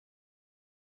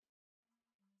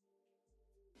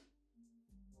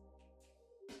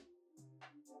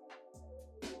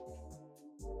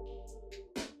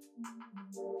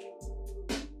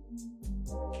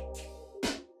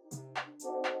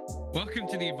Welcome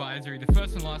to The Advisory, the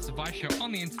first and last advice show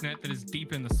on the internet that is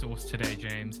deep in the source today,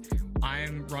 James.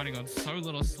 I'm running on so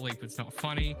little sleep, it's not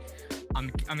funny.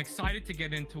 I'm excited to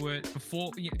get into it.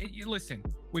 Before, listen,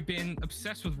 we've been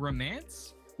obsessed with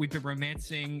romance. We've been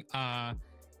romancing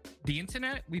the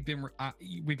internet. We've been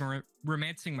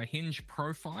romancing my Hinge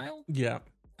profile. Yeah.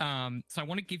 So I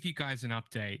want to give you guys an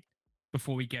update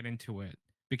before we get into it,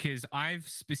 because I've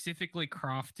specifically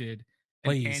crafted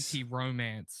an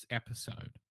anti-romance episode.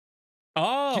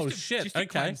 Oh, just to okay.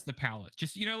 cleanse the palate.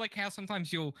 Just, like how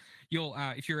sometimes you'll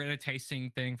if you're at a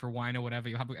tasting thing for wine or whatever,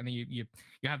 and then you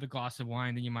have the glass of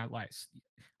wine, then you might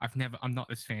I'm not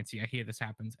this fancy. I hear this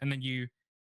happens, and then you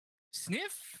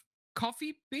sniff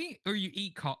coffee bean or you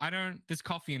eat there's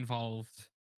coffee involved.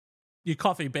 You're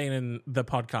coffee beaning the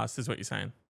podcast is what you're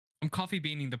saying. I'm coffee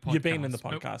beaning the podcast. You're beaning the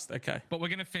podcast. Okay. But we're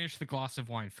going to finish the glass of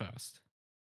wine first.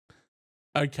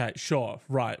 Okay, sure.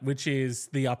 Right. Which is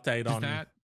the update on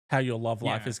how your love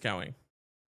life is going.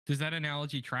 Does that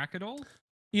analogy track at all?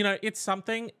 It's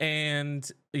something,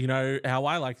 and how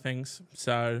I like things.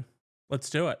 So let's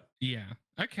do it. Yeah.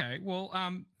 Okay. Well,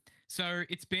 so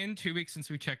it's been 2 weeks since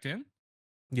we checked in.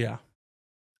 Yeah.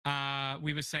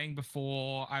 We were saying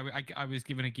before, I was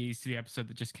given a geese to the episode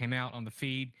that just came out on the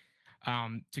feed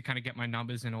to kind of get my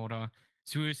numbers in order.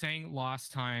 So we were saying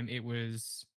last time it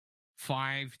was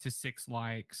 5 to 6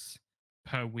 likes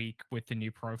per week with the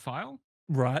new profile.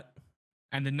 Right.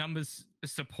 And the numbers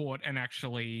support and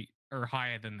actually are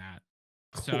higher than that.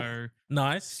 Cool. So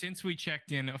nice. Since we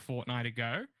checked in a fortnight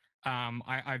ago,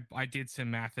 I did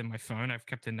some math in my phone. I've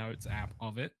kept a notes app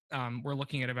of it. We're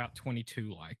looking at about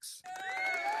 22 likes.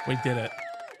 We did it.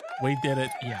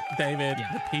 Yeah. David,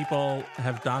 The people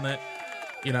have done it,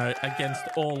 against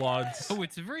all odds. Oh,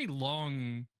 it's a very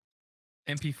long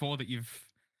MP4 that you've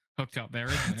hooked up there,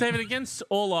 isn't it? David, against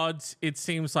all odds, it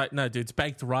seems like, no, dude, it's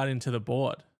baked right into the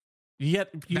board. You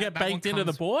get baked into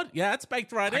the board? Yeah, it's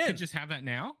baked right in. I could just have that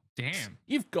now? Damn.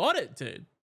 You've got it, dude.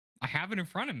 I have it in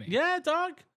front of me. Yeah,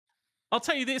 dog. I'll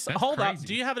tell you this. Hold up.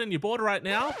 Do you have it in your board right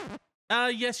now?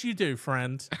 Yes, you do,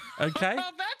 friend. Okay.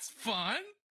 That's fun.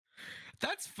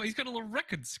 He's got a little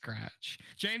record scratch.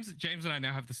 James and I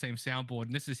now have the same soundboard,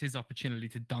 and this is his opportunity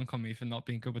to dunk on me for not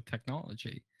being good with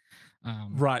technology.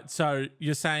 Right. So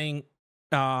you're saying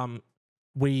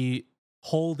we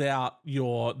hauled out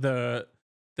the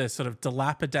sort of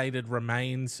dilapidated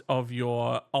remains of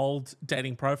your old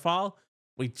dating profile.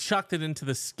 We chucked it into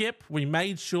the skip. We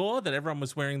made sure that everyone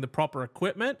was wearing the proper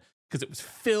equipment because it was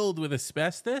filled with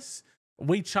asbestos.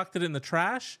 We chucked it in the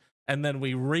trash, and then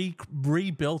we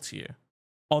rebuilt you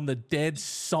on the dead,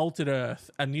 salted earth,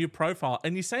 a new profile.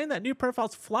 And you're saying that new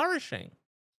profile's flourishing.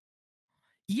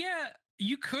 Yeah,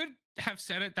 you could have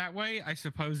said it that way, I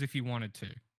suppose, if you wanted to.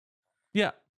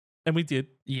 Yeah, and we did.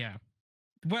 Yeah.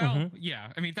 Well,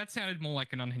 yeah. I mean, that sounded more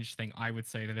like an unhinged thing, I would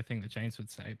say, than a thing that James would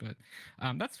say, but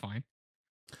that's fine.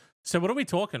 So what are we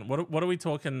talking? What are we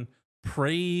talking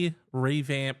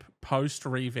pre-revamp,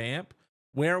 post-revamp?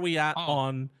 Where are we at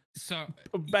on... So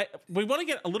we want to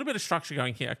get a little bit of structure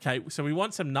going here, okay? So we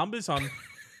want some numbers on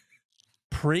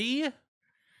pre-revamp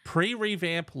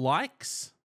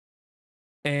likes,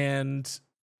 and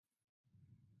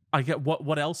I get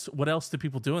what else do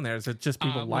people do in there? Is it just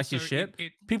people like your shit?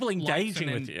 People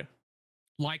engaging with you.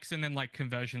 Likes and then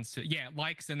conversions to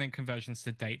likes and then conversions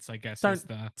to dates, I guess.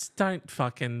 Don't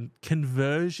fucking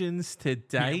conversions to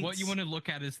dates. Yeah, what you want to look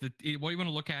at is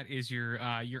your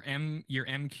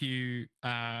MQ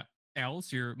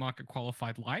Ls, your market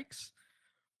qualified likes.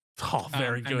 Oh,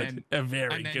 very good.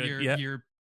 Very good. Your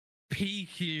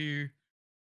PQ.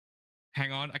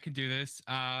 Hang on, I can do this.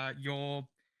 Your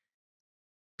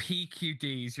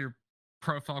PQDs, your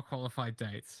profile qualified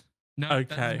dates. No, okay.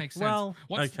 That doesn't make sense. Well,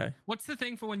 What's the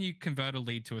thing for when you convert a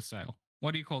lead to a sale?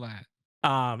 What do you call that?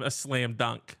 A slam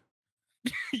dunk.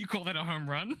 You call that a home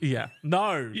run? Yeah.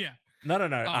 No. Yeah. No.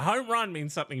 A home run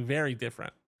means something very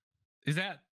different. Is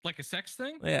that like a sex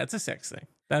thing? Yeah, it's a sex thing.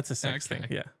 That's a sex thing.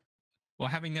 Yeah. Well,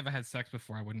 having never had sex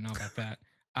before, I wouldn't know about that.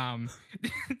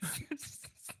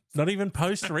 Not even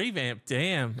post revamp.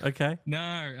 Damn. Okay. No,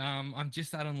 I'm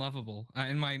just that unlovable,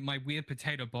 and my weird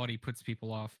potato body puts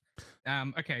people off.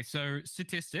 Okay, so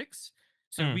statistics.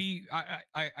 So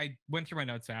I went through my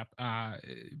notes app.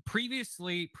 Previous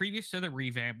to the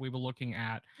revamp, we were looking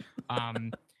at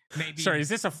maybe. Sorry, is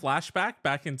this a flashback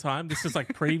back in time? This is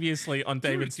like previously on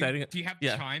David's dating. Do you have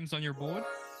chimes on your board?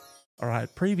 All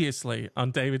right, previously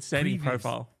on David's dating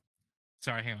profile.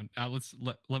 Sorry, hang on. Let's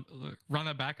run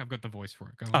that back. I've got the voice for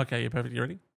it. Go on. Okay, you're perfect. You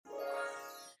ready?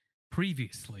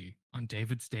 Previously on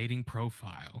David's dating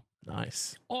profile.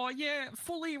 Nice. Oh yeah,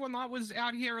 fully when I was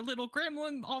out here a little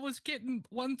gremlin, I was getting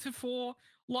 1 to 4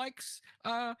 likes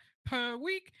per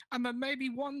week, and then maybe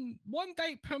one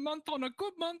date per month on a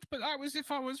good month, but that was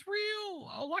if I was real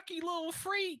a lucky little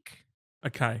freak.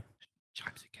 Okay.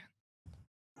 Chimes again.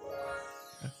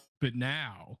 But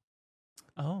now,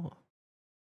 Oh.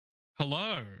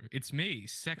 hello, it's me,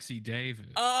 Sexy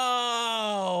David.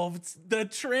 Oh, the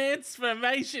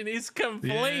transformation is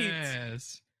complete.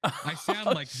 Yes. I sound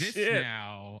like this shit.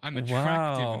 now. I'm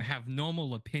attractive Wow. and have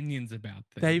normal opinions about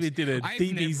things. David did a I've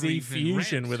never DBZ even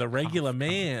fusion read with a regular Kafka.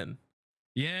 man.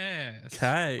 Yes.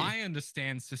 Okay. I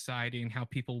understand society and how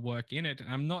people work in it, and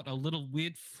I'm not a little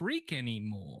weird freak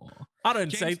anymore. I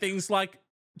don't say things like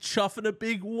chuffing a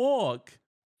big walk.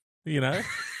 You know?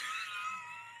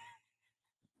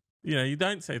 You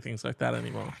don't say things like that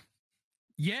anymore.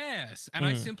 Yes, and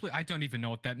I don't even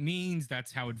know what that means.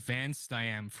 That's how advanced I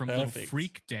am from little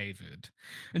freak David.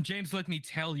 And James, let me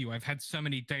tell you, I've had so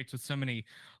many dates with so many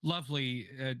lovely,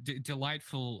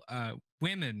 delightful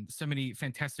women, so many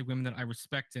fantastic women that I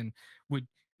respect and would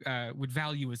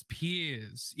value as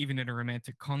peers, even in a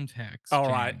romantic context. All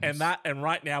James. right, and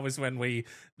right now is when the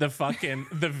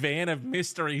van of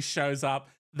mystery shows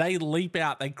up. They leap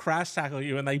out, they crash tackle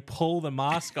you, and they pull the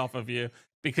mask off of you.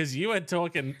 Because you were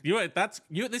talking,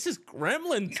 this is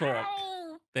gremlin talk.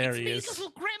 No, there he is.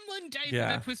 Little gremlin, David. Yeah,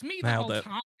 that was me the whole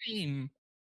time.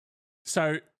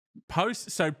 So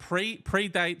pre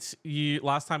dates,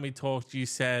 last time we talked, you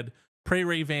said pre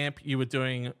revamp you were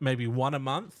doing maybe one a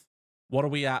month. What are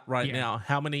we at right now?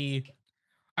 How many?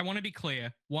 I want to be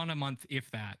clear, one a month, if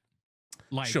that.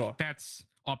 Sure. That's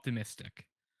optimistic.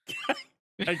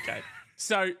 Okay.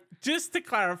 So just to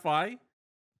clarify,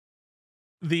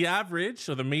 the average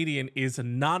or the median is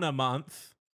none a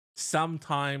month,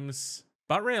 sometimes,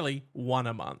 but rarely, one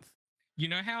a month. You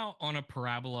know how on a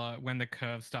parabola, when the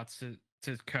curve starts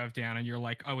to curve down and you're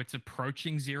like, oh, it's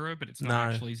approaching zero, but it's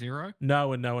not actually zero?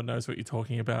 No, and no one knows what you're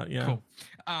talking about. Yeah. Cool.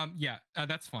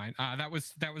 That's fine. That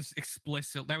was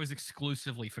explicit. That was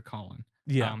exclusively for Colin.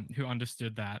 Yeah. Who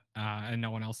understood that, and no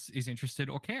one else is interested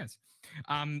or cares.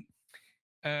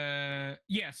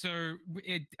 So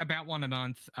about one a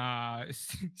month,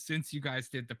 since you guys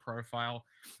did the profile,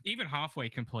 even halfway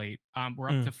complete,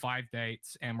 we're up to 5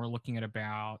 dates and we're looking at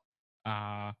about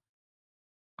hang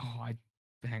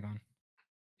on.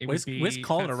 Where's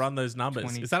Colin to run those numbers?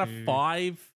 22, is that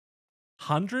a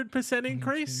 500%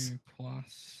 increase?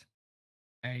 Plus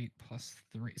 8 plus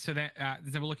 3. So that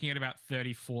so we're looking at about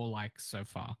 34 likes so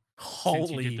far.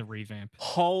 Since you did the revamp.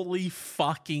 Holy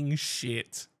fucking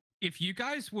shit. If you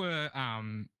guys were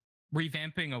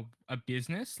revamping a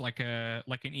business like an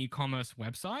e-commerce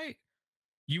website,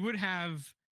 you would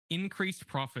have increased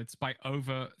profits by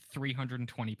over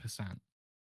 320%.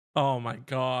 Oh my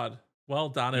God. Well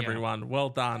done, everyone. Well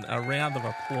done. A round of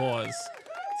applause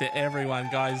to everyone,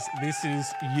 guys. This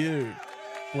is you.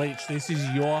 Bleach, this is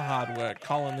your hard work.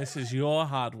 Colin, this is your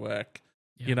hard work.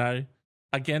 Yeah.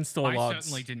 Against all odds. I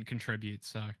certainly didn't contribute,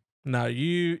 so. No,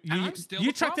 you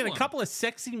chucked in a couple of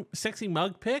sexy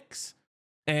mug pics,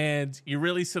 and you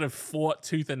really sort of fought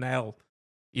tooth and nail.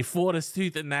 You fought us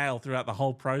tooth and nail throughout the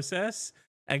whole process,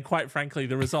 and quite frankly,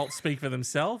 the results speak for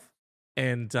themselves.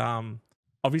 And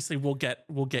obviously, we'll get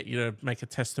you to make a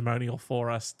testimonial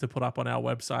for us to put up on our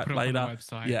website later. On the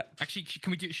website. Yeah. Actually, can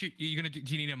we do? Do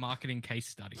you need a marketing case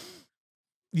study?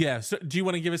 Yeah. So, do you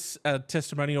want to give us a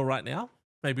testimonial right now?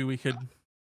 Maybe we could.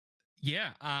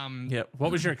 Yeah. What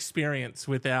was your experience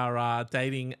with our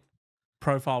dating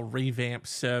profile revamp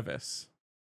service?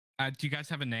 Do you guys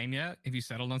have a name yet? Have you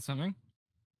settled on something?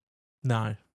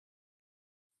 No.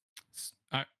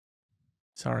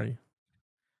 Sorry.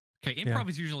 Okay, improv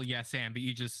is usually yes and, but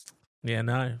you just. Yeah,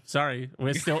 no. Sorry.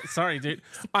 We're still sorry, dude.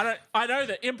 I know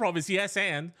that improv is yes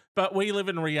and, but we live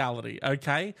in reality,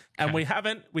 okay? And we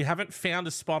haven't found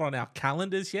a spot on our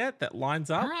calendars yet that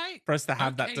lines up for us to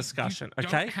have that discussion, you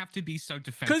okay? Don't have to be so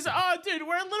defensive. Because dude,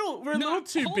 we're a little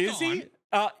too busy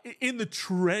in the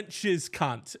trenches,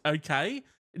 cunt, okay?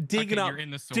 Digging up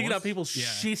people's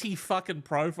shitty fucking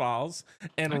profiles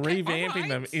and revamping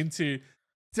them into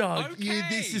Dog,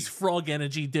 this is frog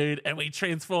energy, dude, and we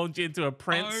transformed you into a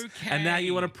prince, and now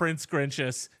you want a Prince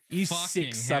Grinchus. You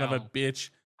sick son of a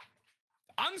bitch.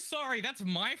 I'm sorry, that's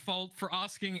my fault for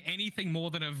asking anything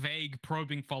more than a vague,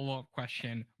 probing follow-up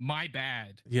question. My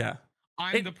bad. Yeah.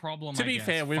 I'm the problem, To be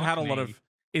fair, we've had a lot of...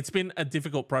 It's been a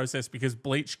difficult process because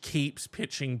Bleach keeps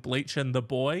pitching Bleach and the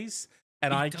Boys,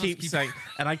 and I keep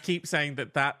saying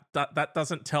that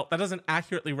doesn't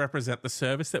accurately represent the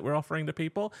service that we're offering to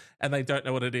people, and they don't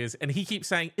know what it is. And he keeps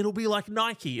saying it'll be like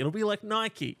Nike. It'll be like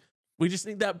Nike. We just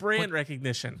need that brand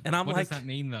recognition. And I'm what like, does that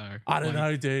mean though? I don't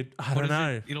know, dude. I don't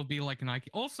know. It'll be like Nike.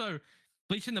 Also,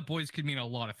 bleaching the boys could mean a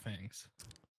lot of things.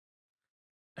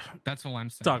 That's all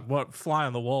I'm saying. Doug, what fly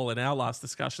on the wall in our last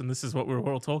discussion? This is what we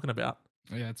were all talking about.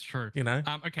 Yeah, it's true. You know.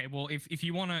 Okay. Well, if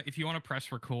you wanna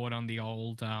press record on the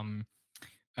old thing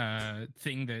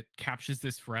that captures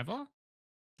this forever.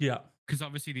 Yeah. Because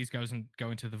obviously these go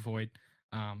into the void.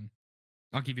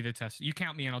 I'll give you the test. You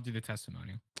count me and I'll do the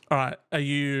testimonial. All right.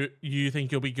 You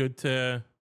think you'll be good to?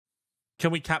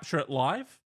 Can we capture it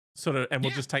live? Sort of, and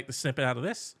we'll just take the snippet out of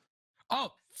this.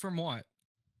 Oh, from what?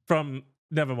 From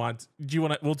never mind. Do you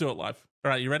want to? We'll do it live. All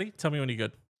right. You ready? Tell me when you're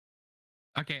good.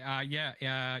 Okay.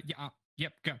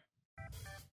 Yep. Go.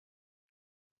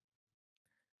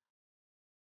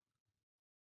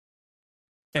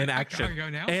 And action. I go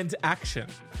now? And action.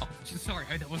 Oh, sorry,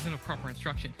 that wasn't a proper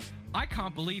instruction. I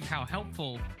can't believe how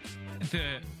helpful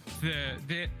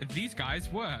these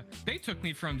guys were. They took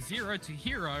me from zero to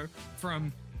hero,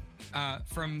 from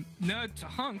nerd to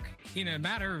hunk in a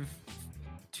matter of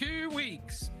 2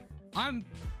 weeks. I've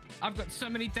got so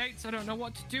many dates, I don't know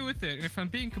what to do with it. And if I'm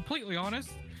being completely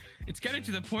honest, it's getting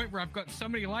to the point where I've got so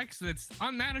many likes that it's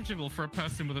unmanageable for a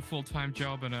person with a full-time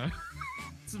job and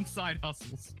some side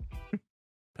hustles.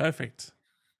 Perfect. Is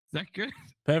that good?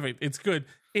 Perfect. It's good.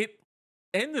 It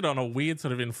ended on a weird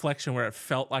sort of inflection where it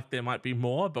felt like there might be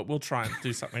more, but we'll try and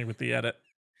do something with the edit.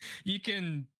 You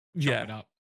can chop it up.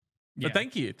 Yeah. But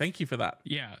thank you. Thank you for that.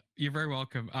 Yeah, you're very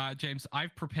welcome. James,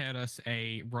 I've prepared us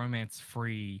a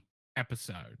romance-free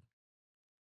episode.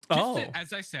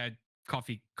 As I said,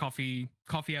 coffee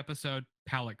episode,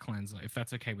 palate cleanser, if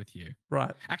that's okay with you.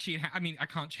 Right. Actually, I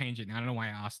can't change it now. I don't know why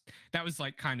I asked. That was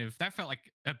like that felt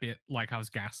like a bit like I was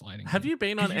gaslighting. Have you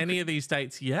been on any of these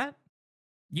dates yet?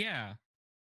 Yeah.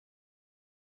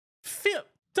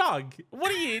 Doug,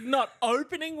 what are you not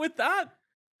opening with that?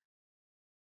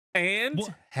 And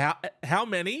how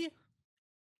many?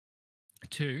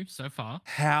 2 so far.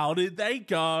 How did they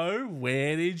go?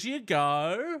 Where did you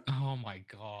go? Oh my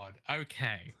God.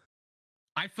 Okay.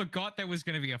 I forgot there was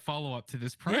going to be a follow-up to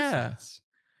this process.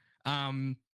 Yeah.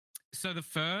 So the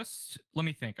first, let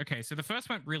me think. Okay, so the first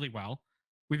went really well.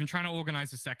 We've been trying to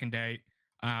organize a second date.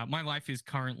 My life is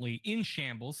currently in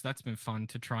shambles. That's been fun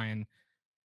to try and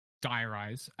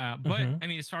diarize. But I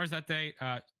mean, as far as that date,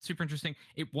 super interesting.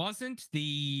 It wasn't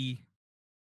the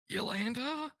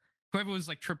Yolanda, whoever was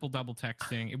like triple double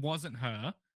texting. It wasn't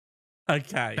her.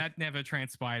 Okay. That never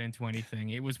transpired into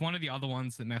anything. It was one of the other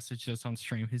ones that messaged us on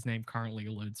stream. His name currently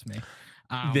eludes me.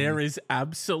 There is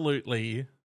absolutely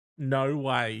no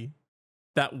way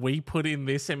that we put in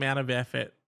this amount of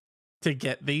effort to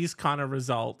get these kind of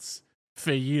results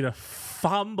for you to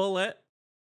fumble it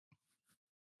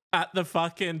at the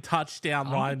fucking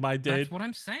touchdown line, my dude. That's what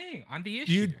I'm saying. I'm the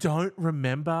issue. You don't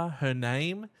remember her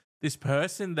name? This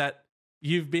person that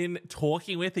you've been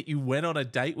talking with, that you went on a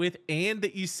date with, and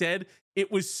that you said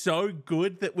it was so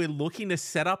good that we're looking to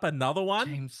set up another one?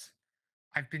 James,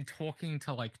 I've been talking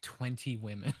to like 20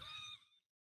 women.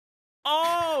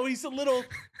 Oh, he's a little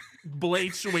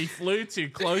bleach. We flew too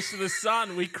close to the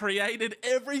sun. We created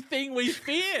everything we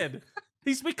feared.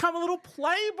 He's become a little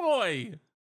playboy.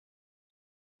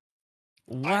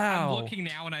 Wow. I'm looking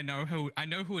now and I know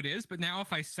who it is, but now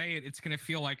if I say it, it's going to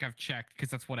feel like I've checked because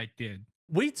that's what I did.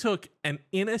 We took an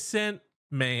innocent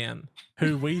man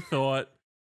who we thought,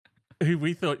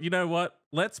 you know what?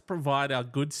 Let's provide our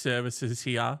good services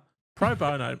here, pro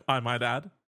bono, I might add,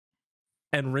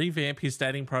 and revamp his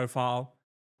dating profile.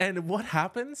 And what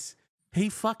happens? He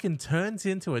fucking turns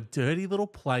into a dirty little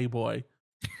playboy.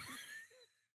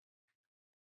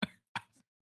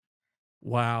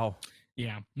 Wow.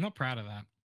 Yeah, I'm not proud of that.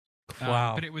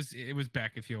 Wow. But it was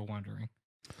Beck, if you were wondering.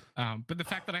 But the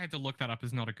fact that I had to look that up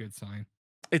is not a good sign.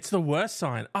 It's the worst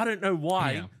sign. I don't know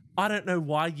why. Yeah. I don't know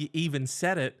why you even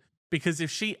said it, because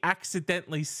if she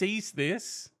accidentally sees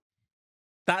this,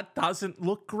 that doesn't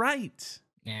look great.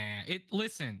 Yeah.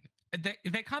 Listen,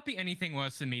 there can't be anything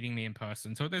worse than meeting me in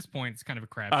person. So at this point, it's kind of a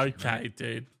crap. Okay, right?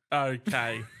 dude.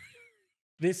 Okay.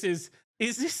 Is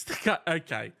this the guy?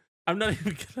 Okay. I'm not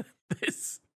even gonna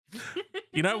this.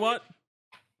 You know what?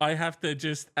 I have to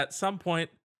just, at some point,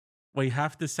 we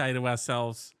have to say to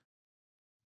ourselves,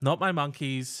 not my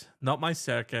monkeys, not my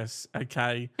circus,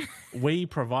 okay? We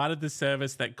provided the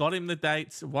service that got him the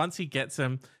dates. Once he gets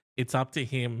them, it's up to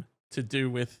him to do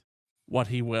with what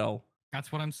he will.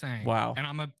 That's what I'm saying. Wow. And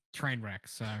I'm a train wreck,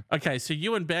 so. Okay, so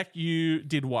you and Beck, you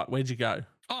did what? Where'd you go?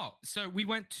 Oh, so we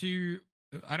went to,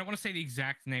 I don't want to say the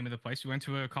exact name of the place. We went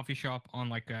to a coffee shop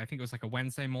on I think it was like a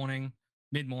Wednesday morning,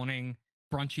 mid-morning,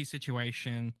 brunchy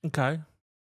situation. Okay.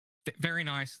 Very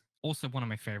nice. Also, one of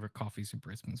my favorite coffees in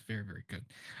Brisbane is very, very good.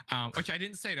 Which I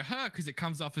didn't say to her because it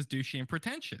comes off as douchey and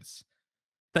pretentious.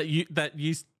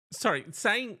 Sorry,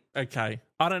 saying, okay,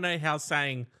 I don't know how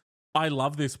saying, I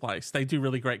love this place, they do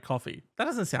really great coffee, that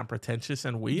doesn't sound pretentious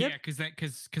and weird. Yeah,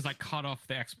 because I cut off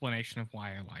the explanation of why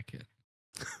I like it.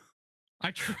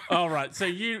 I try. All right, so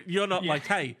you're not Yeah. like,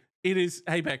 hey,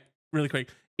 Beck, really quick,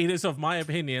 it is of my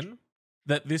opinion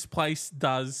that this place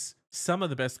does some of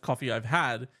the best coffee I've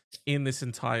had in this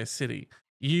entire city.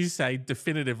 You say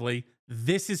definitively,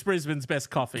 this is Brisbane's best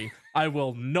coffee. I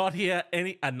will not hear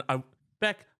any,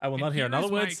 Beck, I will not hear another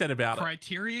word said about it.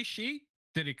 Criteria sheet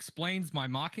that explains my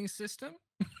marking system.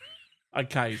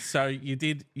 Okay, so you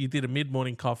did a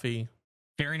mid-morning coffee.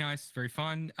 Very nice, very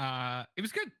fun. It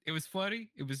was good. It was flirty.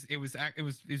 It was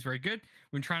very good.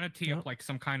 We're trying to tee up like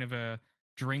some kind of a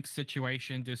drink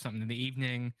situation, do something in the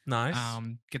evening. Nice.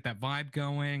 Get that vibe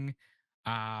going.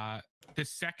 The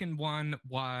second one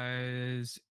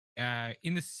was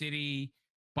in the city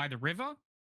by the river.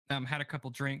 Had a couple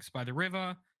drinks by the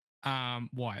river.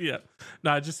 What? Yeah.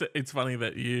 No, just it's funny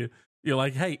that you're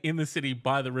like, hey, in the city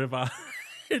by the river.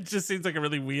 It just seems like a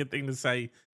really weird thing to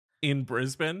say in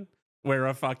Brisbane, where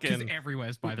a fucking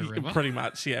everywhere's by the river. Pretty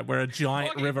much, yeah. Where a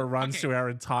giant river runs through our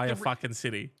entire fucking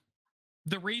city.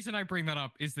 The reason I bring that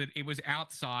up is that it was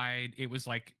outside. It was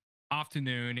like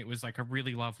afternoon. It was like a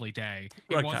really lovely day.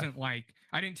 It wasn't like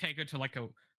I didn't take her to like a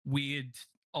weird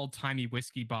old timey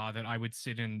whiskey bar that I would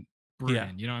sit and brew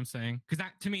in. You know what I'm saying? Because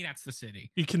that to me, that's the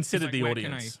city. You consider like, the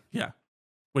audience,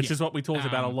 which is what we talked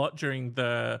about a lot during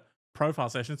the profile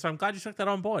session. So I'm glad you took that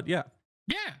on board. Yeah.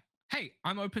 Yeah. Hey,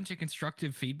 I'm open to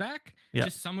constructive feedback. Yeah.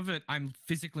 Just some of it I'm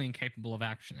physically incapable of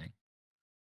actioning.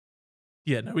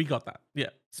 Yeah, no, we got that. Yeah.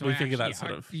 So we figured that sort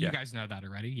of. You guys know that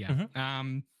already. Yeah.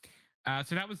 Mm-hmm.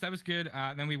 So that was good.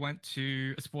 Then we went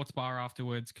to a sports bar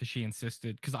afterwards because she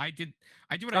insisted. Because I do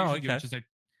what I usually do, which is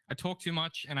I talk too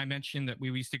much, and I mentioned that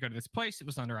we used to go to this place. It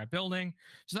was under our building.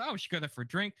 She's like, oh, we should go there for a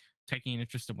drink. Taking an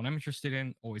interest in what I'm interested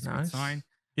in, always a good sign.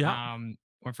 Yeah.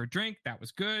 Went for a drink. That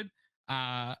was good.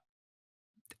 Might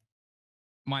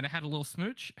have had a little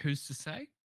smooch. Who's to say?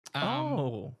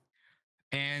 And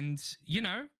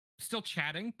still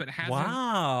chatting, but hasn't.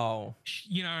 Wow.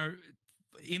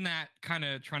 In that kind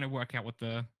of trying to work out what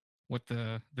the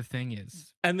thing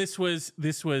is. And this was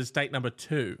date number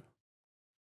 2.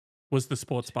 Was the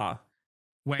sports bar.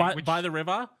 Wait, by the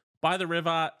river? By the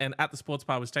river and at the sports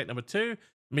bar was date number 2.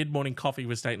 Mid-morning coffee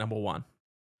was date number 1.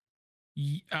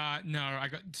 No, I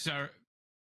got so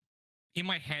in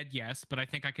my head, yes, but I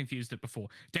think I confused it before.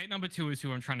 Date number 2 is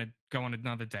who I'm trying to go on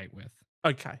another date with.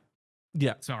 Okay.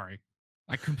 Yeah. Sorry.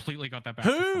 I completely got that back.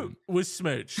 Who was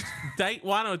smooched? Date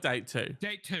 1 or date 2?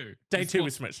 Date 2. Date 2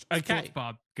 was smooched. Okay. Sports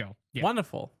bar girl. Yeah.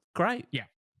 Wonderful. Great. Yeah.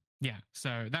 Yeah.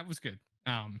 So that was good.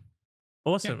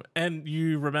 Awesome. Yeah. And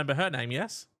you remember her name,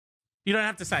 yes? You don't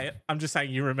have to say it. I'm just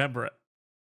saying you remember it.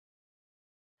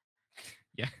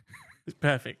 Yeah.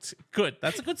 Perfect. Good.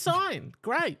 That's a good sign.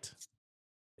 Great.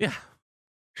 Yeah.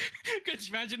 Could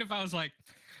you imagine if I was like,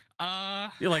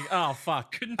 you're like, oh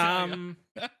fuck. Couldn't tell you.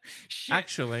 Shit.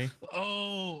 Actually.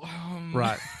 Oh.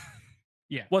 Right.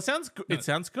 Yeah. Well, it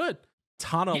sounds good.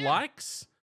 Ton of likes.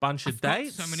 Bunch of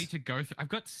dates. Got so many to go through. I've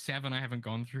got 7 I haven't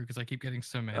gone through because I keep getting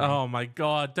so many. Oh my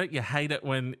god! Don't you hate it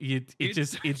when it's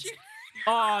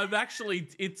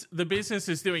the business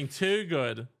is doing too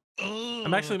good.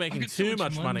 I'm actually making too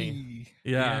much money.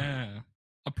 Yeah.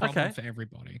 A problem for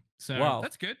everybody. So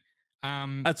that's good.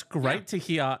 That's great to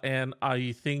hear, and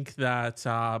I think that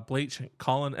Bleach,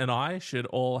 Colin, and I should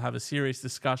all have a serious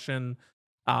discussion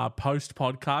post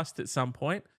podcast at some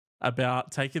point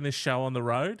about taking this show on the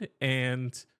road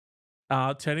and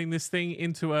turning this thing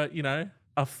into a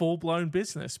full blown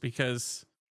business, because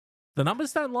the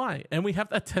numbers don't lie, and we have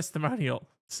that testimonial.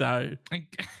 So,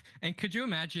 and could you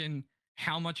imagine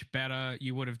how much better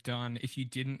you would have done if you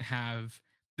didn't have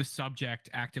the subject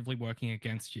actively working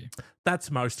against you? That's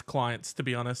most clients, to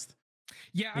be honest.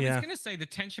 Yeah, I was going to say the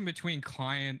tension between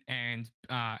client and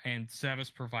service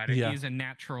provider is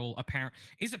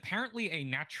apparently a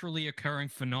naturally occurring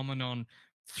phenomenon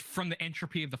from the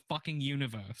entropy of the fucking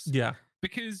universe. Yeah,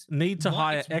 because need to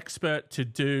hire expert to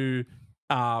do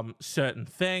certain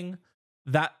thing.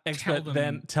 That expert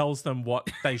then tells them what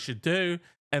they should do,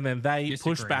 and then they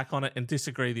push back on it and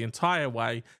disagree the entire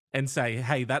way and say,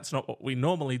 hey, that's not what we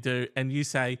normally do. And you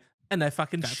say, and they're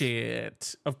fucking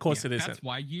shit. Of course it isn't. That's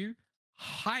why you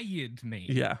hired me.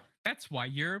 Yeah. That's why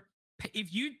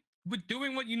if you were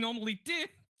doing what you normally did,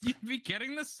 you'd be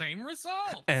getting the same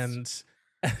results. And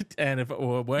if it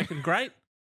were working great,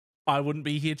 I wouldn't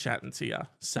be here chatting to you.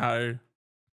 So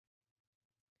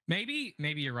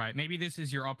maybe you're right. Maybe this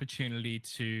is your opportunity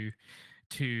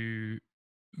to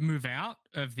move out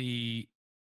of the,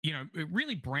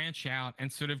 really branch out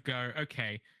and sort of go,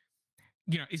 okay,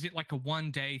 is it like a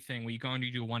 1 day thing where you go and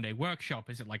you do a 1 day workshop?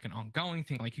 Is it like an ongoing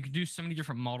thing? Like you could do so many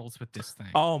different models with this thing.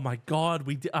 Oh my God.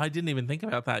 I didn't even think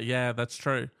about that. Yeah, that's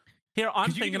true. Here, I'm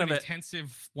You could thinking do of an it.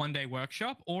 intensive 1 day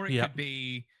workshop, or it Yep. could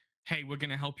be, hey, we're going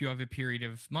to help you over a period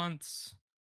of months.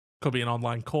 Could be an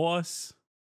online course.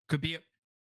 Could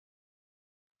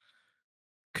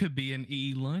be an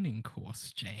e-learning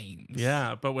course, James.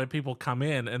 Yeah, but where people come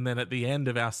in and then at the end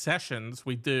of our sessions,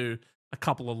 we do a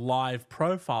couple of live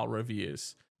profile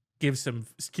reviews, give some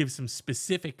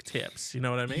specific tips. You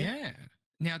know what I mean? Yeah.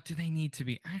 Now, do they need to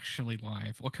be actually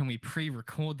live, or can we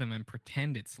pre-record them and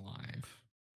pretend it's live?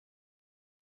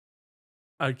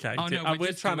 Okay. Oh no, we're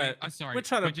just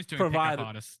doing provide. pickup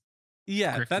artists.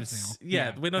 Yeah, grifters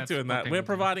yeah. We're not that's doing what that. they We're will do.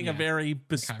 providing a Yeah. very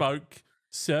bespoke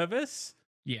service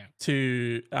Yeah.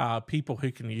 to people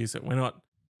who can use it. We're not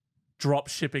drop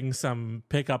shipping some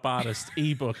pickup artist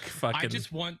ebook. Fucking. I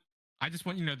just want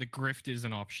the grift is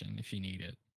an option if you need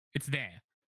it. It's there.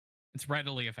 It's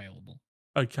readily available.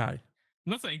 Okay. I'm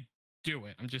not saying do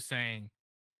it. I'm just saying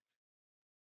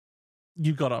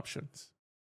You've got options.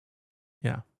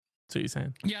 Yeah. That's what you're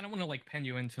saying. yeah, I don't want to like pen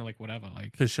you into like whatever.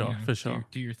 Like For sure, for sure.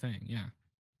 Do your thing. Yeah.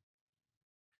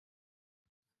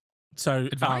 So,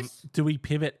 Advice? do we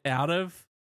pivot out of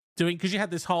doing, because you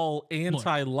had this whole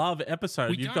anti-love episode?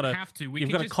 We don't have to.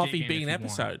 You've got a coffee bean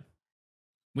episode.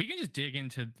 We can just dig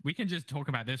into. We can just talk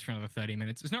about this for another 30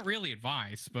 minutes. It's not really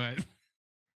advice, but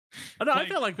Oh, no, I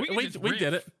feel like we did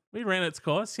it. riff. We ran its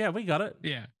course. Yeah, we got it.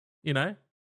 Yeah.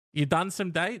 You've done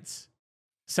some dates.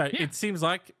 So Yeah. it seems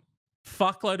like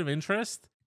fuckload of interest.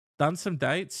 Done some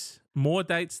dates. More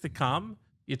dates to come.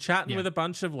 You're chatting Yeah. with a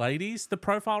bunch of ladies. The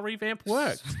profile revamp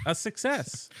worked. A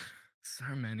success. So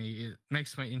many. It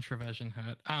makes my introversion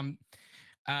hurt.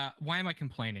 Why am I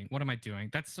complaining? What am I doing?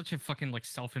 That's such a fucking like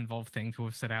self-involved thing to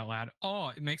have said out loud. Oh,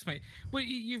 it makes my. Well,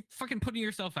 you're fucking putting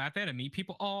yourself out there to meet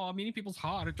people. Oh, meeting people's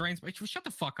hard. It drains. Shut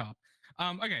the fuck up.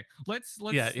 Okay, let's.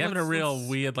 Yeah, you're having a real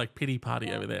weird like pity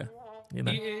party over there.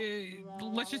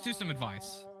 Let's just do some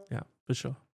advice. Yeah, for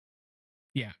sure.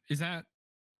 Yeah, is that?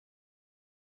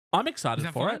 I'm excited Is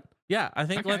that for fine? it. Yeah, I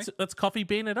think Okay. let's coffee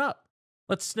bean it up.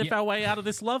 Let's sniff Yeah. our way out of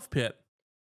this love pit.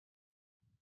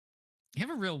 You have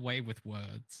a real way with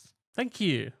words. Thank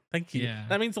you. Yeah.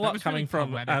 That means a That lot was coming really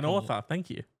from an poetical. author. Thank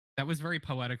you. That was very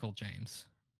poetical, James.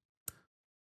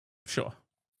 Sure.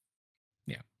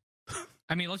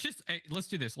 I mean, let's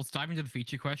do this. Let's dive into the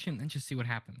feature question and just see what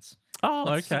happens. Oh,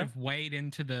 Let's okay. sort of wade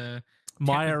into the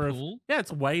Mire tepid of pool.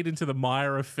 it's wade into the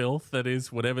mire of filth that is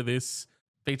whatever this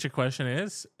feature question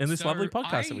is in this So lovely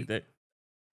podcast that we do.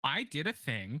 I did a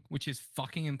thing which is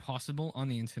fucking impossible on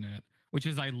the internet, which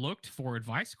is I looked for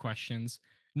advice questions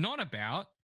not about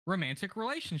romantic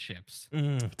relationships.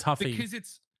 Toughie. Because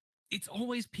it's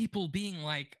always people being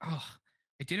like, oh,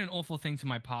 I did an awful thing to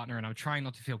my partner and I'm trying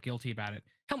not to feel guilty about it.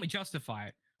 Help me justify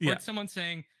it. Or Yeah. it's someone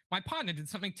saying, my partner did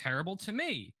something terrible to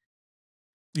me.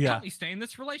 Yeah. Help me stay in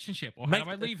this relationship. Or how do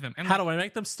I leave them? And how do I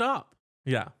make them stop?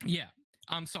 Yeah. Yeah.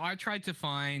 So I tried to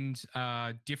find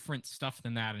different stuff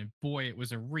than that, and boy, it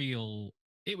was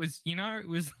it was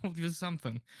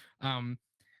something.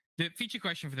 The feature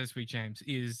question for this week, James,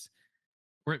 is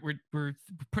we're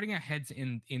putting our heads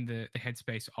in the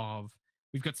headspace of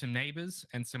we've got some neighbors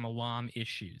and some alarm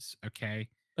issues. Okay.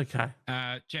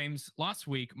 James, last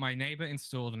week my neighbor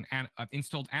installed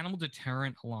animal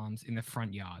deterrent alarms in the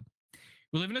front yard.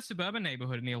 We live in a suburban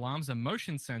neighborhood, and the alarms are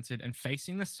motion censored and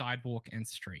facing the sidewalk and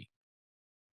street.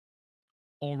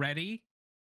 Already,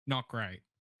 not great.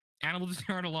 Animal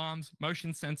deterrent alarms,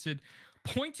 motion censored,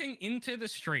 pointing into the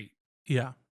street.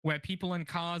 Yeah. Where people and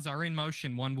cars are in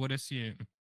motion, one would assume.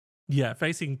 Yeah,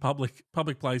 facing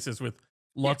public places with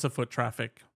lots of foot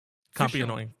traffic. Can't be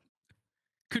annoying.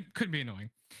 Could be annoying.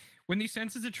 When these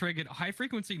sensors are triggered, a high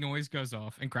frequency noise goes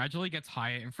off and gradually gets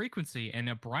higher in frequency, and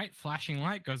a bright flashing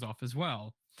light goes off as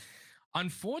well.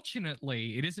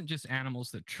 Unfortunately, it isn't just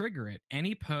animals that trigger it.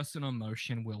 Any person or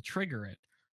motion will trigger it.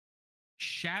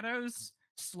 Shadows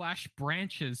 /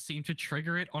 branches seem to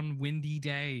trigger it on windy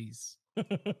days.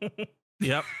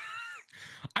 Yep.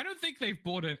 I don't think they've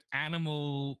bought an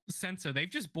animal sensor. They've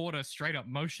just bought a straight up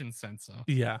motion sensor.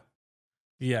 Yeah.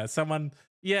 Someone.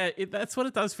 Yeah, that's what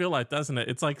it does feel like, doesn't it?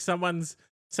 It's like someone's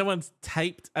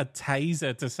taped a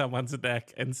taser to someone's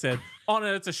neck and said, "Oh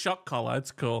no, it's a shock collar.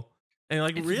 It's cool." And you're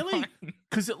like, It's really? fine.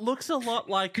 Because it looks a lot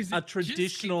like a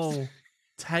traditional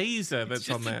taser that's It's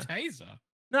on just there. a taser.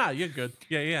 No, you're good.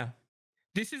 Yeah.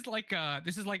 This is like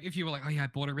if you were like, oh yeah, I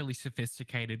bought a really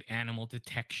sophisticated animal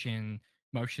detection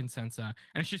motion sensor,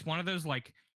 and it's just one of those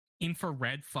like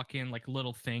infrared fucking like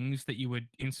little things that you would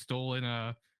install in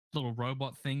a little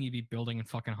robot thing you'd be building in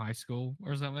fucking high school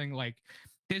or something. Like,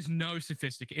 there's no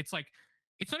sophistication. It's like,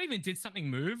 it's not even did something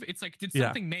move. It's like, did Yeah.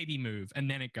 something maybe move, and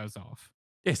then it goes off.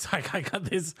 It's like I got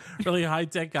this really high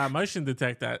tech motion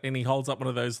detector, and he holds up one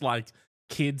of those like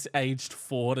kids aged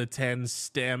 4 to 10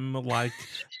 STEM like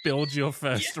build your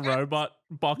first robot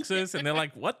boxes, and they're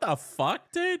like, "What the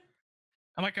fuck, dude?"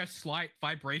 And like a slight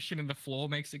vibration in the floor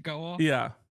makes it go off.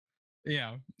 Yeah.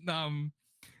 Yeah.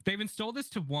 They've installed this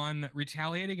to one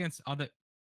retaliate against other.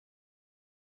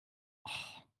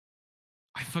 Oh,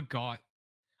 I forgot.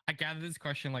 I gathered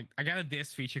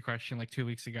this feature question like 2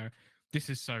 weeks ago. This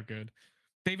is so good.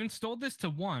 They've installed this to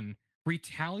one,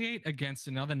 retaliate against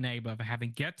another neighbor for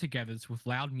having get-togethers with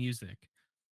loud music,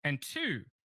 and two,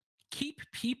 keep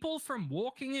people from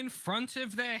walking in front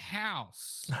of their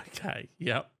house. Okay.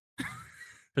 Yep.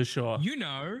 For sure. You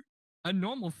know, a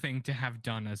normal thing to have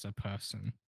done as a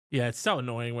person. Yeah, it's so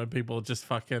annoying when people just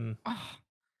fucking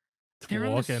They're on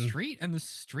the walking. street, and the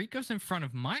street goes in front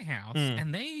of my house,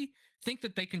 and they think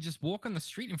that they can just walk on the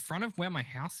street in front of where my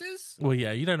house is. Well,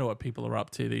 yeah, you don't know what people are up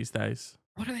to these days.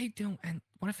 What are they doing? And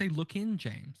what if they look in,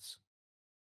 James?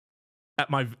 At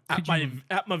my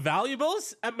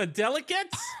valuables, at my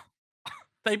delicates?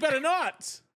 They better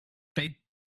not.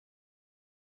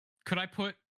 Could I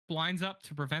put blinds up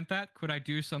to prevent that? Could I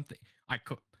do something? I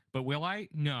could, but will I?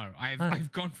 No,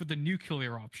 I've gone for the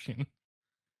nuclear option.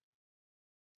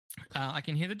 I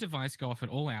can hear the device go off at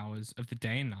all hours of the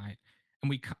day and night, and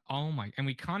we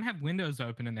can't have windows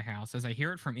open in the house, as I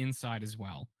hear it from inside as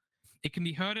well. It can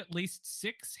be heard at least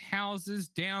 6 houses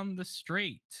down the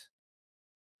street.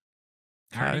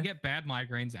 I already get bad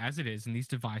migraines as it is, and these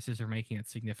devices are making it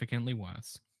significantly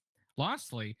worse.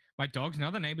 Lastly, my dogs and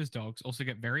other neighbors' dogs also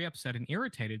get very upset and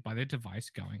irritated by their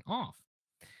device going off.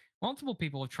 Multiple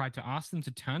people have tried to ask them to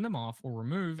turn them off or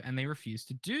remove, and they refuse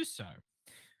to do so.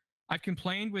 I've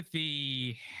complained with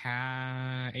the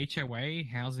HOA,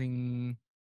 housing.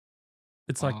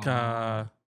 It's like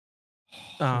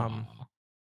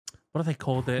what are they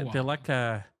called? They're like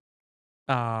an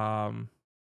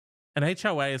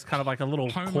HOA is kind of like a little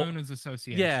homeowners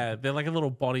association. Yeah, they're like a little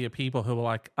body of people who are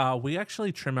like, we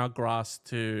actually trim our grass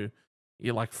to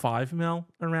like 5 mil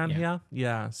around here.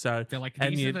 Yeah, so they're like,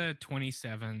 these are the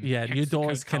 27. Yeah, your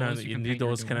doors can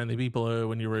only be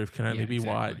blue, and your roof can only be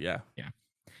white. Yeah.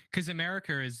 Because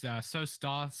America is so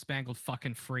star-spangled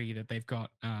fucking free that they've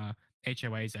got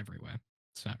HOAs everywhere.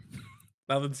 So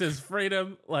nothing says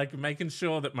freedom like making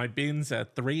sure that my bins are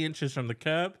 3 inches from the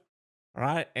curb, all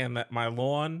right, and that my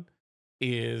lawn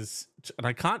is, and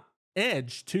I can't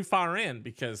edge too far in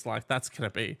because like that's gonna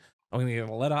be, I'm gonna get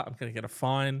a letter, I'm gonna get a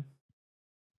fine.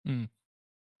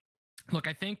 Look,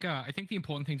 I think the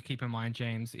important thing to keep in mind,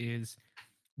 James, is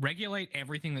regulate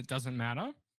everything that doesn't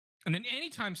matter. And then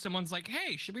anytime someone's like,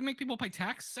 hey, should we make people pay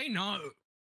tax? Say no.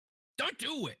 Don't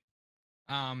do it.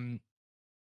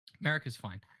 America's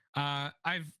fine.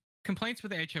 I've complaints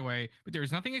with the HOA, but there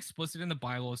is nothing explicit in the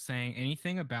bylaws saying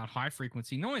anything about high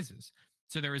frequency noises.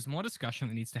 So there is more discussion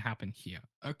that needs to happen here.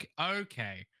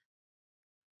 Okay.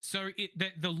 So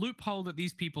the loophole that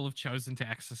these people have chosen to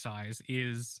exercise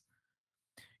is,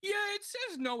 yeah, it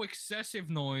says no excessive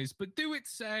noise, but do it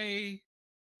say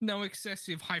no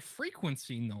excessive high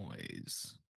frequency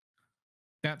noise?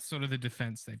 That's sort of the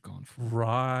defense they've gone for.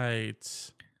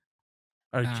 Right.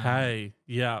 Okay.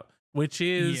 Yeah. Which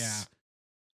is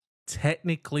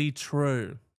technically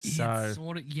true. So it's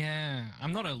sort of,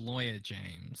 I'm not a lawyer,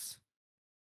 James,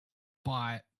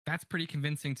 but that's pretty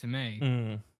convincing to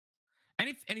me. And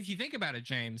if you think about it,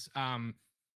 James,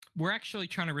 we're actually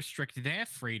trying to restrict their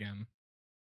freedom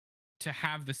to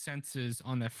have the sensors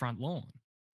on their front lawn.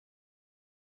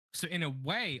 So in a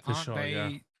way, aren't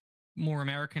they more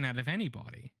American out of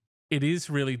anybody? It is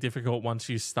really difficult once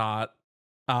you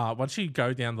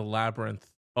go down the labyrinth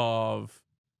of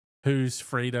who's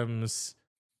freedoming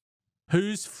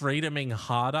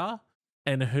harder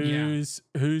and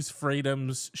whose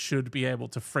freedoms should be able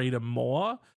to freedom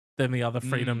more than the other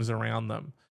freedoms around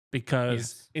them.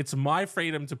 Because it's my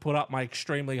freedom to put up my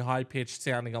extremely high-pitched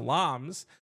sounding alarms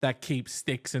that keep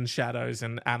sticks and shadows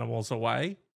and animals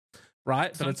away,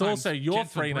 right? But it's also your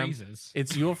freedom.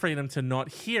 It's your freedom to not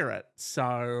hear it.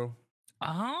 So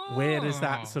where does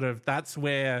that that's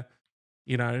where,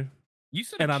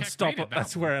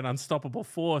 that's where an unstoppable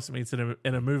force meets an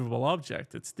immovable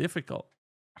object. It's difficult.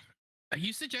 Are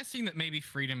you suggesting that maybe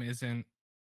freedom isn't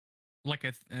like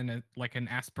an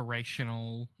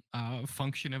aspirational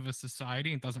function of a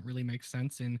society and doesn't really make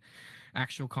sense in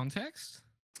actual context?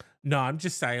 No, I'm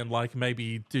just saying, like,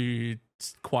 maybe do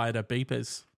quieter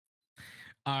beepers.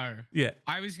 Oh, Yeah.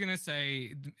 I was gonna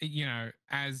say,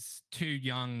 as two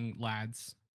young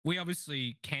lads, we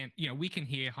obviously can't. We can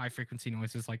hear high frequency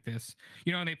noises like this.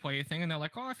 When they play a thing and they're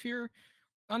like, "Oh, if you're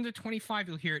under 25,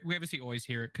 you'll hear it." We obviously always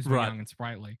hear it because we're Right. young and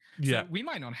sprightly. Yeah. So we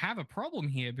might not have a problem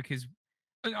here because.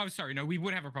 Oh, sorry, no, we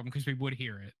would have a problem because we would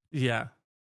hear it. Yeah.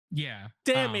 Yeah.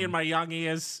 Damn me in my young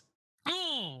ears.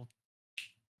 Oh,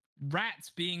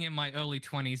 rats being in my early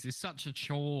 20s is such a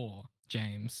chore,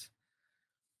 James.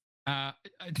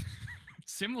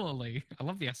 Similarly, I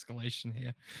love the escalation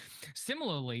here.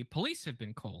 Similarly, police have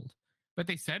been called, but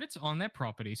they said it's on their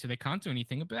property, so they can't do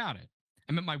anything about it.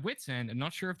 I'm at my wit's end and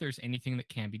not sure if there's anything that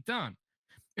can be done.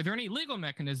 Are there any legal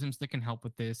mechanisms that can help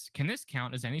with this? Can this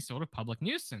count as any sort of public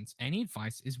nuisance? Any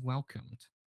advice is welcomed.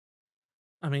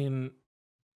 I mean,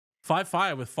 fight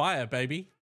fire with fire,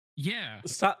 baby. Yeah.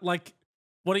 Start, like,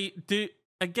 what do you do?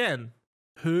 Again,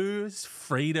 who's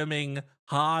freedoming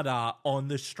harder on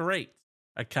the street?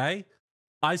 Okay?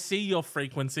 I see your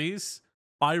frequencies.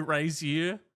 I raise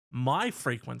you my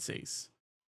frequencies.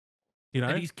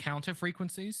 Are these counter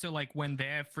frequencies? So, like, when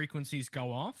their frequencies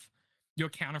go off, your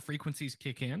counter frequencies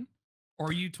kick in? Or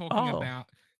are you talking about?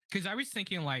 Because I was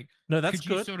thinking, like, no, that's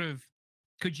could you good.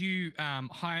 could you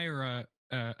hire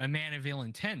a man of ill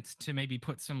intent to maybe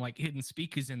put some like hidden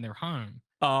speakers in their home?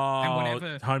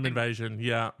 Oh, home invasion.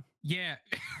 Yeah. Yeah.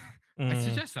 I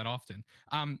suggest that often.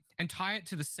 And tie it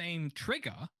to the same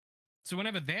trigger. So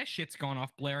whenever their shit's gone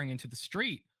off blaring into the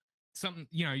street, something,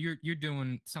 you're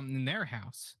doing something in their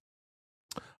house.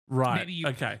 Right.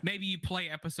 Maybe you play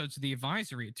episodes of The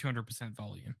Advisory at 200%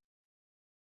 volume.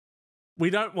 We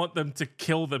don't want them to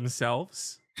kill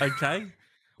themselves, okay?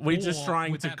 We're just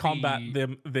trying to combat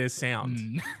their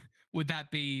sound. Would that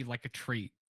be like a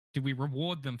treat? Do we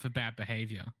reward them for bad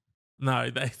behavior? No,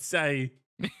 they'd say,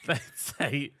 who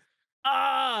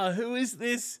is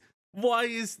this? Why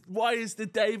is the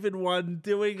David one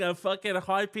doing a fucking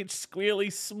high-pitched,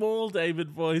 squealy, small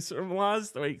David voice from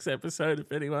last week's episode,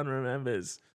 if anyone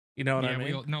remembers? You know what I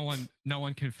mean? No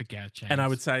one can forget, James. And I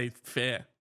would say fair.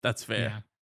 That's fair. Yeah.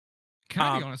 Can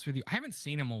I be honest with you? I haven't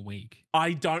seen him all week.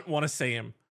 I don't want to see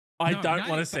him. I don't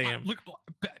want to see him. Look,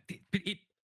 but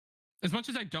as much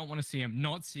as I don't want to see him,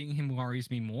 not seeing him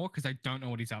worries me more because I don't know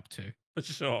what he's up to. For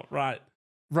sure, right.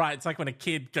 It's like when a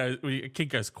kid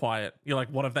goes quiet. You're like,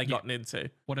 what have they gotten into?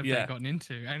 What have they gotten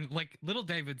into? And like little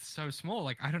David's so small,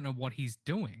 like I don't know what he's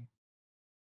doing.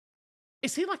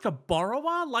 Is he like a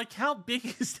borrower? Like, how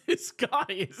big is this guy?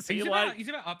 He's about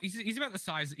the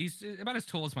size. He's about as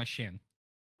tall as my shin.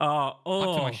 Up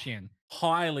to my shin.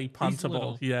 Highly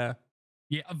puntable. Yeah.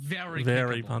 Yeah, very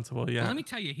puntable. Yeah. But let me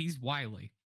tell you, he's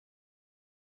wily.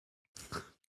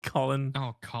 Colin.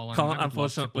 Oh, Colin. Colin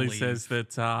unfortunately says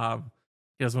that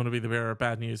he doesn't want to be the bearer of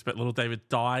bad news, but little David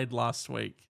died last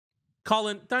week.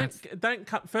 Colin, don't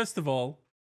cut. First of all,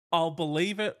 I'll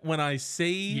believe it when I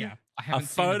see a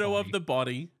photo of the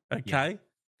body. Okay. Yeah.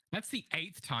 That's the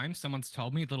 8th time someone's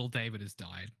told me little David has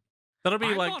died. That'll be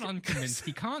I'm not unconvinced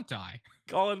he can't die.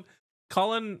 Colin,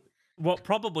 what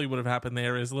probably would have happened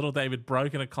there is little David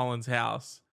broke into Colin's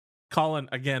house. Colin,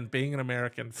 again, being an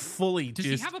American, Does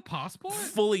he have a passport?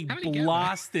 Fully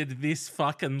blasted this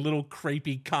fucking little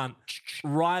creepy cunt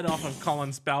right off of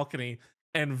Colin's balcony.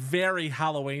 And very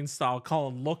Halloween style,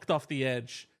 Colin looked off the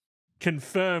edge,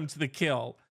 confirmed the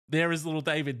kill. There is little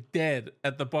David dead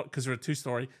at the bottom, because we're a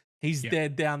 2-story. He's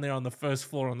dead down there on the first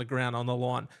floor on the ground on the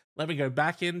lawn. Let me go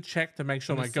back in, check to make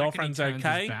sure my girlfriend's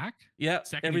okay. Yep,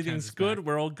 everything's good.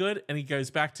 We're all good. And he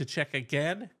goes back to check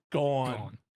again.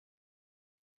 Gone.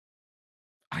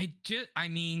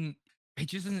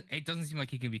 It doesn't seem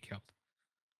like he can be killed.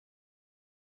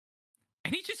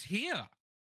 And he's just here.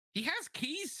 He has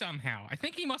keys somehow. I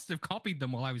think he must have copied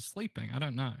them while I was sleeping. I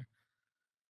don't know.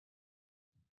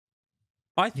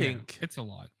 I think it's a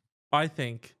lot. I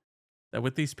think that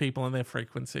with these people and their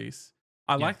frequencies,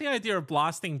 I like the idea of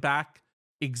blasting back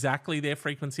exactly their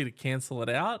frequency to cancel it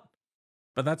out,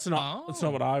 but that's not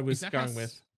what I was going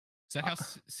with. Is that how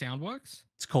sound works?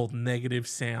 It's called negative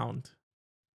sound.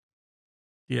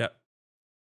 Yeah.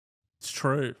 It's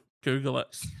true. Google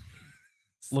it.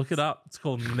 Look it up. It's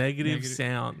called negative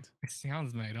sound. It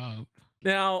sounds made up.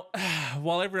 Now,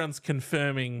 while everyone's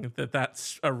confirming that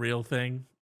that's a real thing,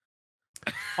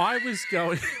 I was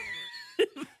going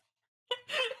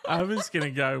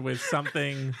to go with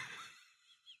something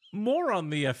more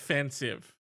on the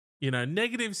offensive.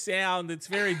 Negative sound, it's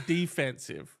very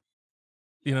defensive.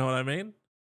 You know what I mean?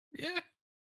 Yeah.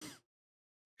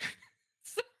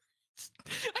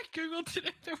 I googled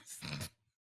today.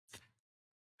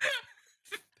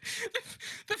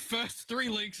 the first 3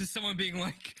 links is someone being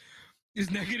like, is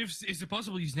it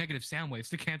possible to use negative sound waves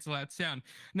to cancel out sound?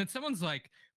 And then someone's like,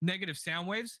 negative sound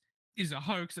waves is a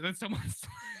hoax. And then someone's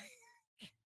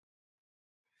like,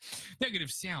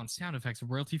 negative sound effects,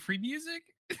 royalty free music.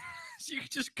 So you can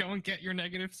just go and get your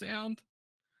negative sound.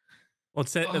 Well,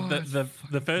 the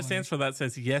first funny. answer for that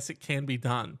says yes, it can be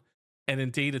done, and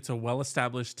indeed, it's a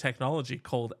well-established technology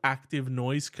called active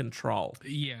noise control.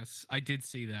 Yes, I did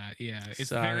see that. Yeah,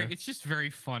 So- it's just very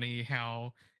funny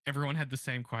how everyone had the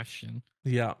same question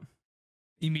Yeah,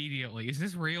 immediately. Is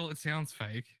this real? It sounds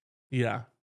fake. yeah.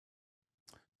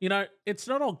 You know, it's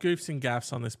not all goofs and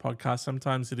gaffs on this podcast.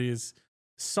 Sometimes it is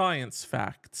science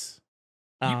facts.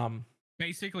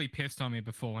 Basically pissed on me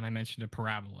before when I mentioned a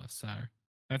parabola, so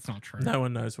that's not true. No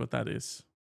one knows what that is.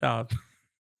 And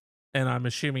I'm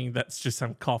assuming that's just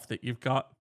some cough that you've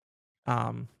got.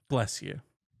 Bless you.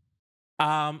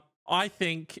 I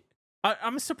think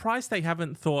I'm surprised they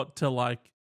haven't thought to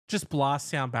like just blast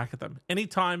sound back at them.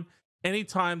 Anytime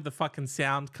the fucking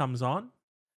sound comes on,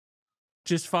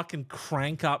 just fucking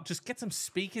crank up, just get some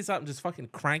speakers up and just fucking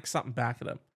crank something back at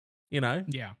them. You know?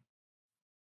 Yeah.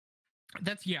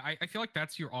 I feel like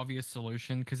that's your obvious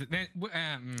solution because then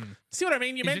See what I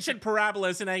mean? You mentioned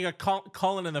parabolas, and now you got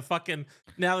Colin in the fucking,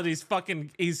 now that his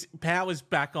power's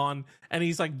back on, and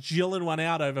he's like jilling one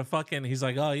out over fucking. He's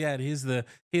like, oh yeah, here's the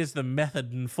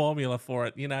method and formula for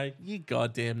it. You know, you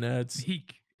goddamn nerds.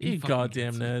 You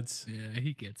goddamn nerds. Yeah,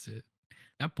 he gets it.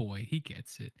 That boy, he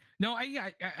gets it. No,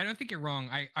 I don't think you're wrong.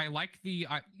 I like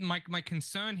my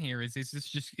concern here is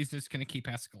this going to keep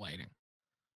escalating?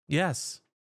 Yes.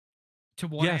 To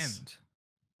what end?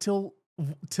 Till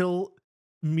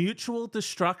mutual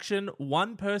destruction,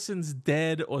 one person's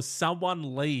dead or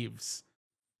someone leaves.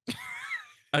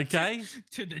 Okay?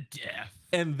 To the death.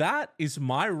 And that is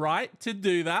my right to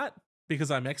do that because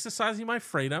I'm exercising my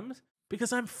freedoms,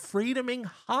 because I'm freedoming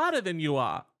harder than you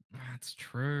are. That's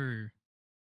true.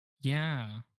 Yeah.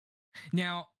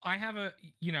 Now, I have I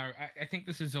think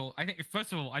this is all. I think,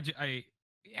 first of all, I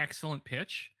excellent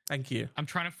pitch. Thank you. I'm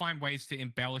trying to find ways to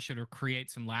embellish it or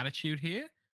create some latitude here.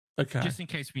 Okay. Just in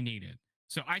case we need it.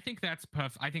 So I think that's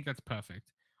perfect.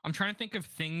 I'm trying to think of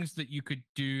things that you could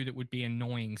do that would be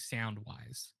annoying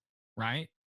sound-wise, right?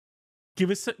 Give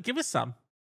us some.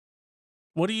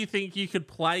 What do you think you could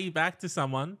play back to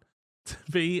someone to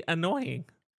be annoying?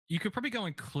 You could probably go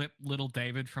and clip Little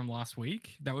David from last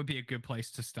week. That would be a good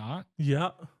place to start.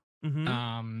 Yeah.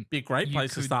 Mm-hmm. Be a great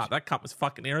place to start. That cut was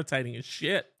fucking irritating as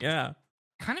shit. Yeah.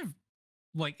 Kind of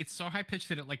like it's so high pitched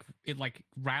that it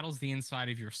rattles the inside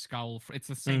of your skull. It's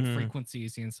the same frequency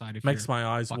as the inside of makes your my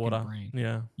eyes water. Brain.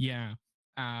 Yeah.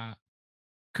 Yeah.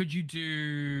 Could you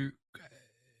do?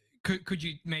 Could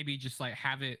you maybe just like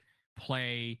have it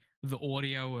play the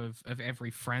audio of every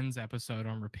Friends episode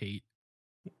on repeat?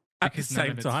 Because at the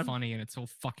same time, it's funny and it's all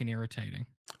fucking irritating.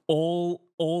 All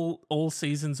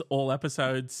seasons, all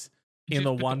episodes in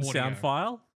the one sound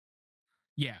file.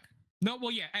 Yeah. No,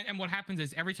 well, yeah, and what happens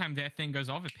is every time their thing goes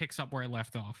off, it picks up where it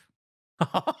left off.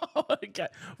 Okay.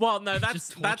 Well, no,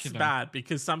 that's bad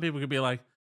because some people could be like,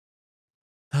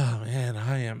 "Oh man,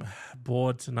 I am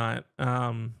bored tonight."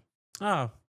 Actually,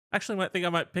 I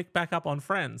might pick back up on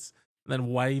Friends, and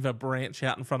then wave a branch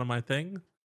out in front of my thing.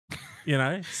 You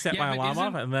know, set my alarm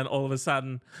off, and then all of a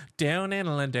sudden, down, and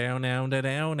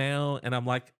I'm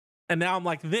like. And now I'm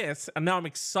like this, and now I'm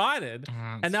excited,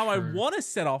 and now true. I want to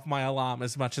set off my alarm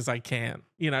as much as I can,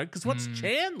 you know, because what's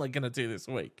Chandler going to do this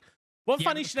week? What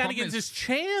funny shenanigans is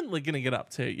Chandler going to get up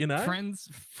to, you know?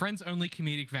 Friends' only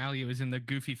comedic value is in the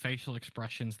goofy facial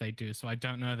expressions they do, so I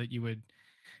don't know that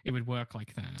it would work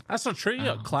like that. That's not true. You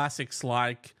got classics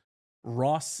like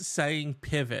Ross saying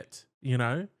pivot, you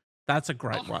know? That's a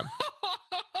great one.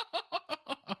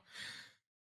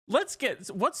 Let's get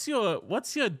what's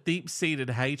your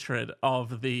deep-seated hatred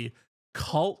of the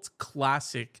cult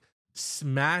classic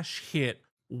smash hit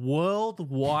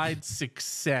worldwide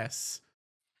success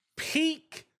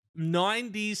peak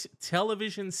 90s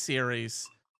television series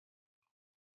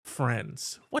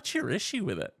Friends? What's your issue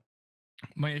with it?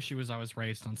 My issue is I was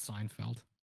raised on Seinfeld.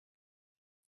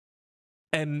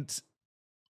 And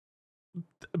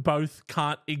both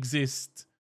can't exist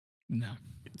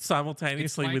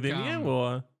simultaneously within you,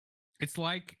 or it's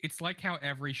like how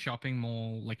every shopping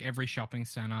mall, like every shopping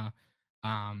center,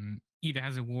 either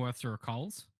has a Woolworths or a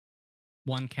Coles.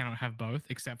 One cannot have both,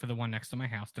 except for the one next to my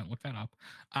house. Don't look that up.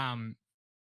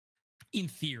 In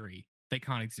theory, they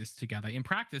can't exist together. In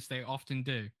practice, they often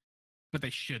do, but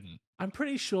they shouldn't. I'm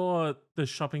pretty sure the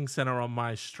shopping center on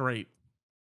my street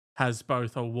has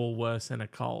both a Woolworths and a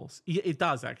Coles. It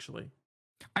does, actually.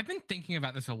 I've been thinking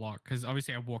about this a lot because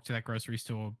obviously I walk to that grocery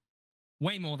store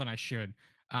way more than I should.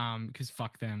 Because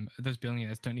fuck them, those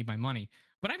billionaires don't need my money.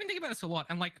 But I've been thinking about this a lot,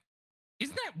 and like,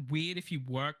 isn't that weird if you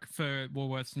work for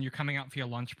Woolworths and you're coming out for your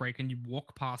lunch break and you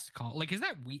walk past Carl? Like, is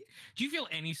that weird? Do you feel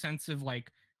any sense of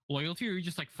like loyalty, or are you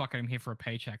just like, fuck it, I'm here for a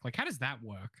paycheck? Like, how does that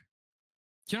work?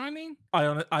 Do you know what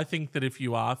I mean? I think that if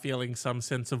you are feeling some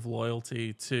sense of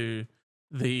loyalty to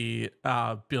the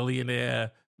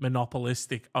billionaire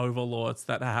monopolistic overlords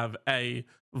that have a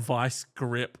vice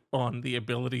grip on the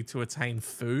ability to attain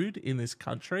food in this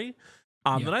country,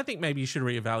 Yeah. then I think maybe you should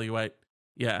reevaluate.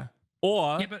 Yeah.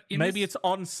 Or Yeah, but maybe it's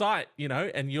on site,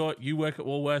 and you work at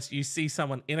Woolworths, you see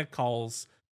someone in a Coles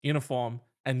uniform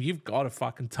and you've got to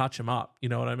fucking touch them up. You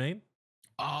know what I mean?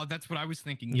 Oh, that's what I was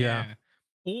thinking. Yeah. Yeah.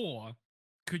 Or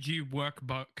could you work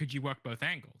both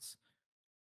angles?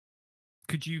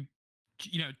 Could you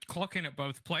clock in at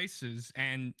both places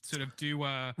and sort of do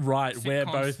a Right, wear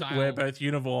style. both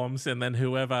uniforms, and then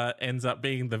whoever ends up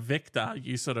being the victor,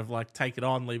 you sort of like take it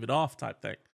on, leave it off type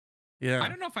thing. Yeah. I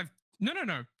don't know if I've no,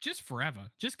 just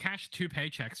forever. Just cash 2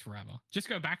 paychecks forever. Just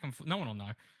go back and no one will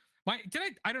know. I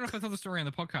don't know if I told the story on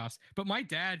the podcast, but my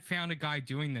dad found a guy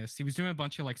doing this. He was doing a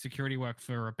bunch of like security work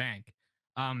for a bank.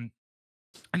 And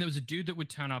there was a dude that would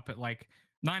turn up at like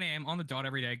 9 a.m. on the dot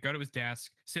every day, go to his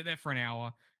desk, sit there for an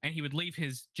hour, and he would leave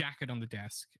his jacket on the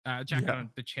desk,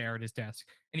 on the chair at his desk,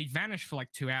 and he'd vanish for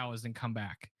like 2 hours and come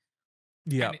back.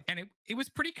 Yeah. And it was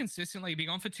pretty consistently. He'd be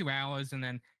gone for 2 hours, and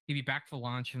then he'd be back for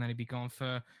lunch, and then he'd be gone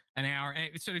for an hour.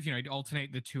 And it sort of, he'd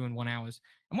alternate the 2 and 1 hours.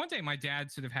 And one day my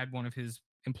dad sort of had one of his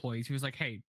employees. He was like,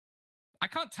 hey, I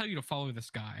can't tell you to follow this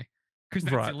guy because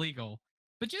that's illegal.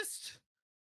 But just,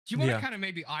 do you want to kind of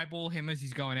maybe eyeball him as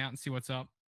he's going out and see what's up?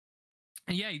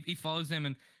 And yeah, he follows him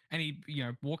and he,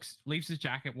 leaves his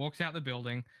jacket, walks out the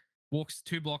building, walks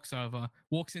 2 blocks over,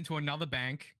 walks into another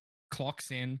bank, clocks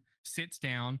in, sits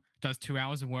down, does 2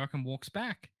 hours of work and walks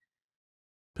back.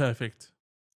 Perfect.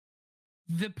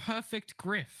 The perfect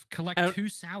griff. Collect 2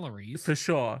 salaries. For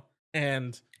sure.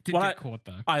 And did get caught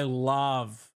though. I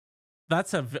love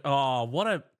that's some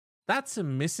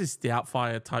Mrs.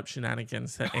 Doubtfire type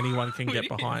shenanigans that anyone can get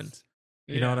behind.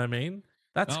 You know what I mean?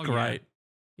 That's great.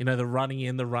 Yeah. The running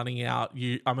in, the running out.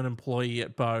 I'm an employee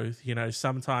at both.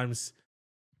 Sometimes,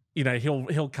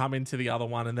 he'll come into the other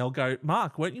one and they'll go,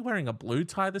 Mark, weren't you wearing a blue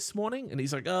tie this morning? And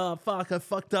he's like, oh fuck, I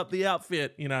fucked up the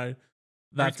outfit.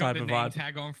 That type of vibe.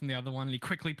 Tag on from the other one, and he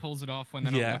quickly pulls it off when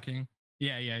they're not looking.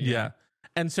 Yeah.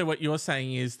 And so what you're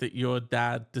saying is that your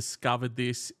dad discovered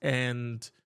this and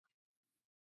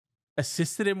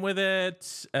assisted him with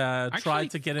it, tried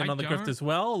to get in on the grift as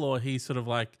well, or he sort of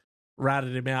like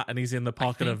ratted him out and he's in the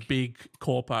pocket of big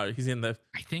corpo. He's in the.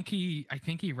 I think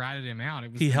he ratted him out.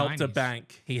 It was he helped 90s. A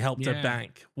bank. He helped a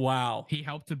bank. Wow. He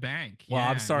helped a bank. Well,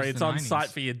 I'm sorry, it's on 90s. Site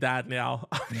for your dad now.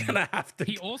 I'm gonna have to.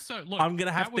 He also I'm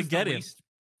gonna have to get him.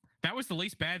 That was the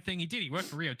least bad thing he did. He worked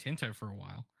for Rio Tinto for a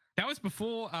while. That was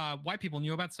before white people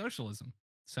knew about socialism.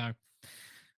 So,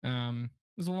 it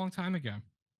was a long time ago.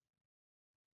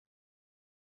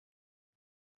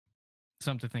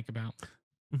 Something to think about.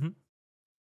 Mm-hmm.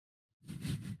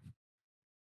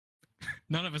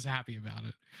 None of us are happy about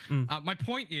it. My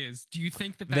point is, do you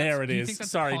think that's there it is?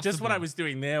 Sorry, just what I was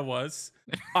doing there was,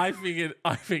 I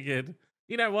figured,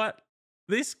 you know what?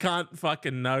 This cunt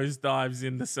fucking nosedives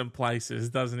into some places,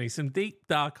 doesn't he? Some deep,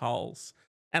 dark holes.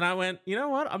 And I went, you know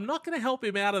what? I'm not going to help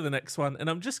him out of the next one, and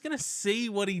I'm just going to see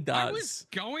what he does. I was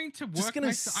going to work. Just going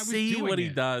to see what he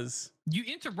does. You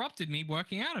interrupted me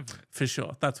working out of it. For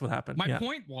sure, that's what happened. My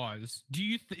point was, do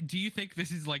you think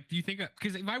this is like? Do you think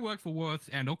because if I work for Worth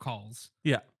and or Coles,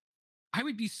 I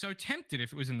would be so tempted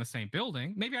if it was in the same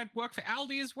building. Maybe I'd work for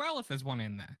Aldi as well if there's one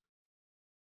in there.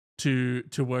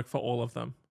 To work for all of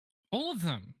them. All of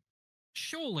them.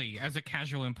 Surely, as a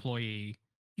casual employee,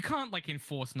 you can't like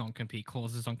enforce non-compete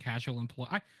clauses on casual employee.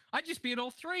 I'd just be at all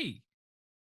 3.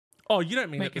 Oh, you don't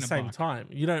mean at the same time.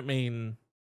 You don't mean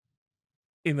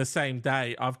in the same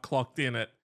day. I've clocked in at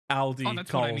Aldi, that's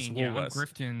Coles, what I mean. Yeah,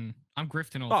 Woolworths. I'm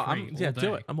grifting all 3. Yeah,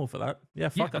 do it. I'm all for that. Yeah,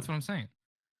 fuck that's what I'm saying.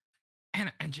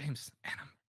 And James, and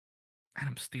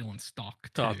I'm stealing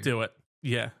stock too. Oh, do it.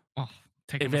 Yeah. Oh,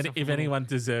 if anyone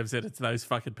deserves it, it's those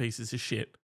fucking pieces of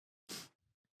shit.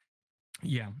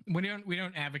 Yeah, we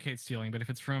don't advocate stealing, but if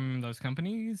it's from those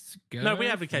companies, no, we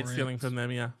advocate stealing from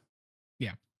them. Yeah,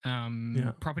 yeah.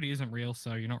 Property isn't real,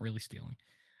 so you're not really stealing.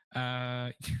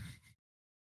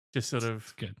 Just sort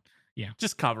of good. Yeah,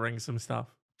 just covering some stuff.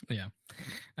 Yeah,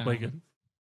 we're good.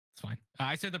 It's fine.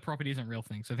 I said the property isn't real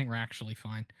thing, so I think we're actually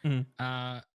fine.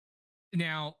 Mm-hmm.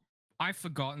 Now I've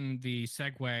forgotten the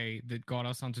segue that got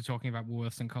us onto talking about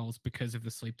Woolworths and Coles because of the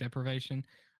sleep deprivation.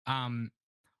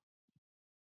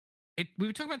 we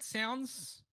were talking about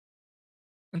sounds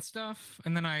and stuff,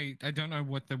 and then I don't know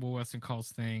what the Woolworths and Coles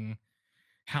thing,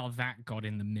 how that got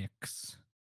in the mix.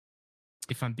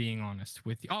 If I'm being honest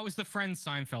with you, it was the Friends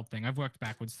Seinfeld thing. I've worked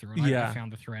backwards through it. I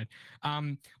found the thread.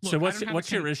 Look, so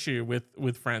what's your issue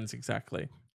with Friends exactly?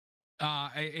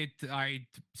 I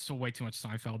saw way too much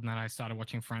Seinfeld, and then I started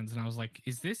watching Friends, and I was like,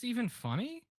 is this even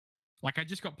funny? Like, I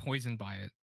just got poisoned by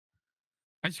it.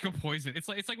 I just got poisoned. It's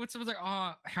like when someone's like,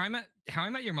 "Oh, How I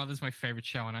Met Your Mother's my favorite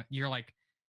show," and you're like,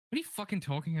 "What are you fucking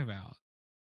talking about?"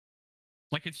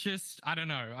 Like, it's just, I don't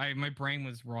know. My brain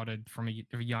was rotted from a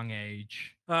young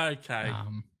age. Okay.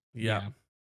 Yeah.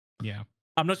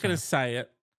 I'm not going to say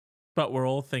it, but we're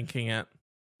all thinking it.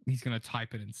 He's going to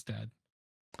type it instead.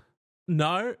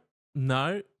 No.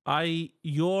 You're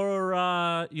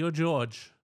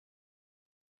George.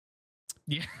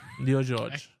 Yeah. You're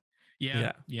George.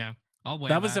 Okay. Yeah. I'll wear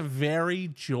that was a very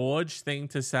George thing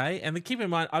to say. And then keep in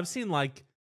mind, I've seen like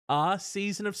a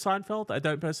season of Seinfeld. I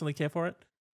don't personally care for it.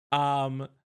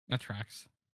 That tracks.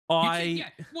 Well,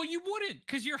 you wouldn't,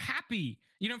 because you're happy.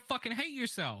 You don't fucking hate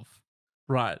yourself.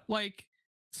 Right. Like,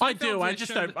 I do. I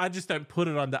just don't put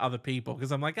it on to other people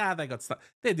because I'm like, they got stuff.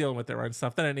 They're dealing with their own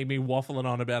stuff. They don't need me waffling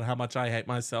on about how much I hate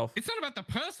myself. It's not about the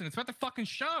person. It's about the fucking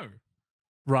show.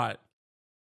 Right.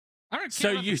 I don't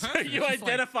care. So you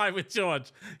identify with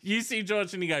George. You see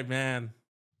George and you go, man,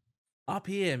 up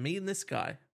here, me and this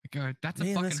guy. I go, that's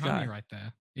a fucking homie right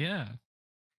there. Yeah.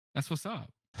 That's what's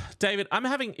up. David, I'm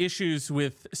having issues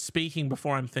with speaking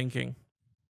before I'm thinking.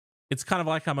 It's kind of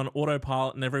like I'm on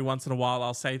autopilot, and every once in a while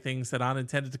I'll say things that aren't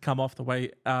intended to come off the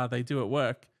way they do at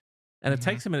work. And it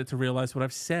takes a minute to realize what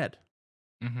I've said.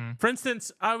 Mm-hmm. For instance,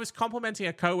 I was complimenting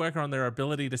a coworker on their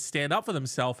ability to stand up for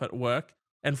themselves at work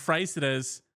and phrased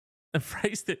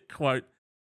it, quote,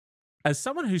 as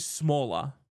someone who's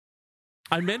smaller.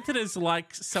 I meant it as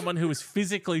like someone who was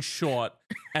physically short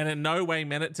and in no way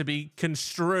meant it to be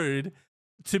construed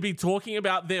to be talking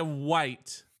about their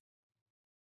weight.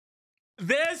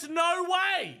 There's no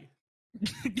way.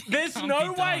 There's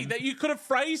no way that you could have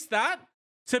phrased that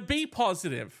to be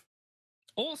positive.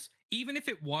 Also, even if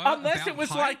it was, unless it was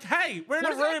like, hey, we're in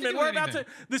a room and we're about to,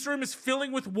 this room is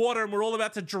filling with water and we're all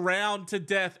about to drown to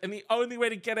death. And the only way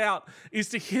to get out is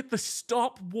to hit the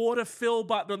stop water fill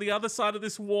button on the other side of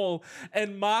this wall.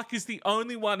 And Mark is the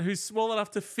only one who's small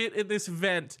enough to fit in this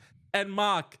vent. And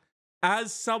Mark,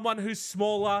 as someone who's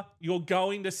smaller, you're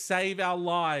going to save our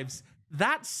lives.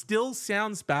 That still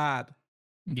sounds bad.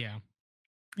 Yeah.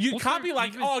 You also, can't be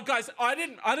like, guys, I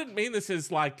didn't mean this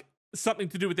as like something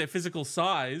to do with their physical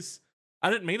size. I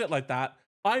didn't mean it like that.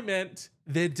 I meant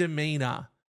their demeanor.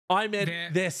 I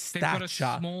meant their stature.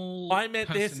 I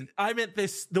meant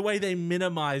this the way they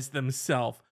minimize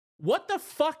themselves. What the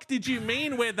fuck did you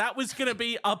mean where that was going to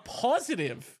be a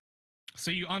positive? So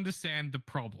you understand the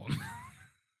problem.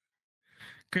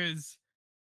 Because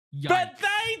but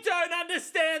they don't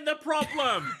understand the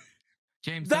problem.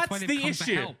 James, that's the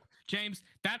issue. James,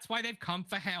 that's why they've come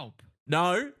for help.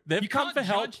 No, they've come for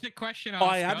help. You can't judge the question asker.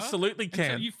 I absolutely can.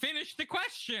 Until you finish the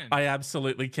question. I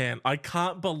absolutely can. I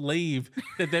can't believe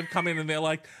that they've come in and they're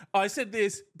like, I said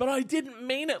this, but I didn't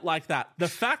mean it like that. The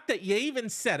fact that you even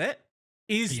said it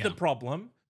is the problem,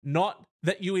 not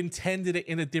that you intended it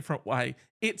in a different way.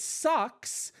 It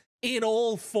sucks in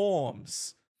all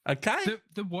forms. Okay?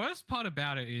 The worst part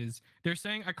about it is they're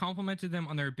saying I complimented them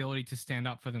on their ability to stand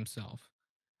up for themselves.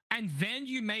 And then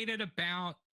you made it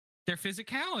about their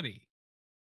physicality.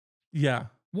 Yeah.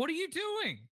 What are you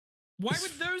doing? Why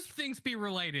would those things be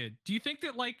related? Do you think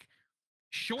that like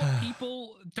short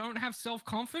people don't have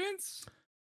self-confidence?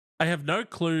 I have no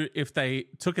clue if they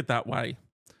took it that way.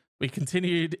 We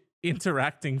continued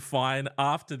interacting fine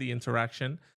after the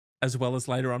interaction, as well as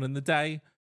later on in the day,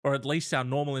 or at least our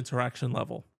normal interaction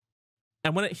level.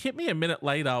 And when it hit me a minute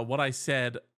later, what I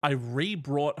said, I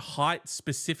re-brought height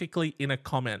specifically in a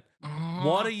comment.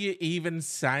 What are you even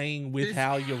saying with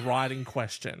how you're writing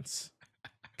questions?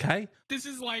 Okay? This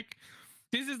is like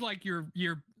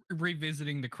you're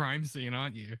revisiting the crime scene,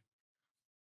 aren't you?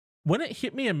 When it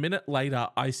hit me a minute later,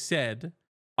 I said,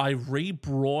 I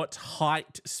re-brought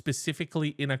height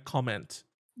specifically in a comment.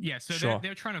 Yeah, so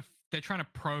they're trying to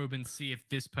probe and see if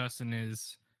this person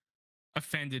is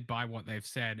offended by what they've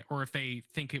said, or if they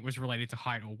think it was related to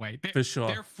height or weight. For sure.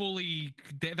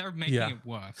 They're making it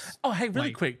worse. Oh, hey,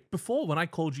 really quick. Before, when I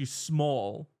called you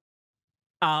small,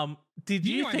 did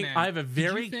you think I have a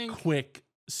very quick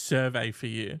survey for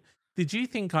you? Did you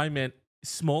think I meant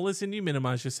small as in you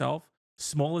minimize yourself,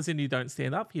 small as in you don't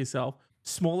stand up for yourself,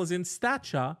 small as in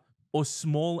stature, or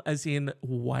small as in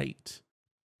weight?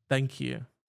 Thank you.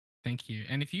 Thank you.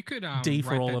 And if you could D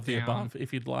for write all that of the down, above,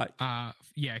 if you'd like.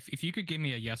 yeah, if you could give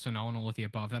me a yes or no on all of the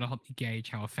above, that'll help me gauge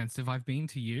how offensive I've been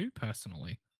to you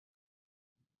personally.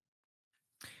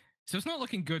 So it's not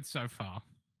looking good so far.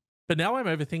 But now I'm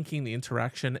overthinking the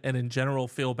interaction and in general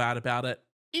feel bad about it.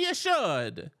 You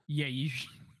should. Yeah, you.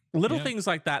 Little things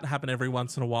like that happen every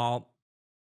once in a while.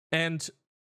 And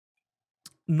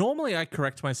normally I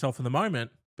correct myself in the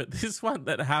moment, but this one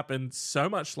that happened so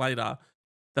much later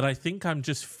that I think I'm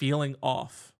just feeling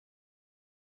off.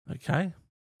 Okay?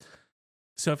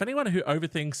 So if anyone who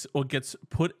overthinks or gets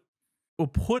put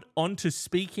onto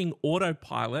speaking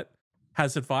autopilot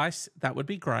has advice, that would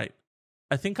be great.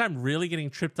 I think I'm really getting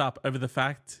tripped up over the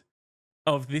fact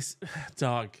of this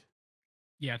dog.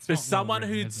 Yeah, it's For not someone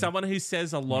well written, someone who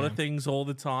says a lot of things all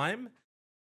the time,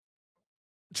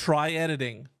 try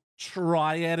editing.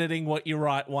 Try editing what you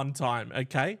write one time,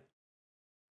 okay?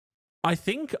 I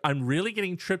think I'm really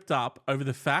getting tripped up over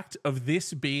the fact of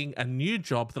this being a new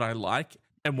job that I like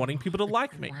and wanting people to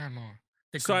like me.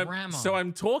 So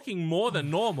I'm talking more than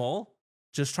normal,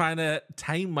 just trying to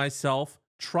tame myself,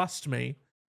 trust me,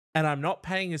 and I'm not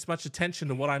paying as much attention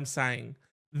to what I'm saying.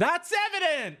 That's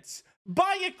evident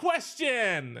by your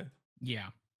question. Yeah.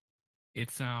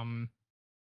 It's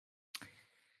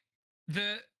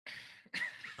the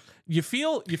You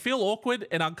feel awkward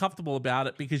and uncomfortable about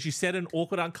it because you said an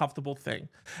awkward, uncomfortable thing.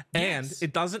 And Yes.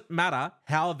 it doesn't matter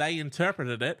how they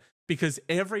interpreted it because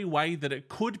every way that it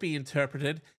could be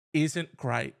interpreted isn't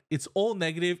great. It's all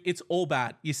negative. It's all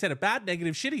bad. You said a bad,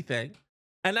 negative, shitty thing.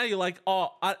 And now you're like,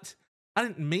 oh, I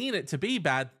didn't mean it to be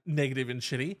bad, negative, and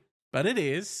shitty, but it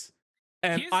is.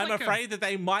 And Here's I'm like afraid that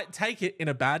they might take it in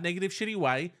a bad, negative, shitty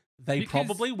way. They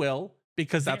probably will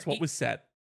because that's what was said.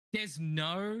 There's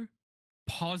no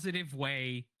positive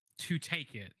way to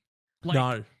take it.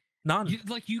 No, none.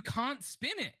 You can't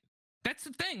spin it. That's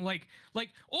the thing. Like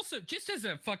also just as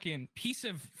a fucking piece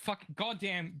of fucking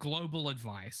goddamn global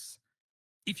advice,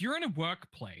 if you're in a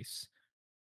workplace,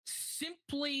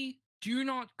 simply do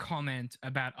not comment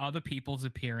about other people's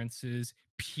appearances,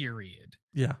 period.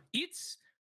 Yeah. It's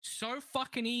so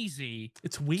fucking easy.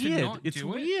 It's weird. It's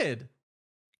weird.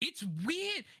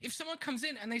 If someone comes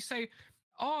in and they say,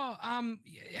 oh,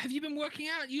 have you been working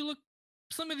out? You look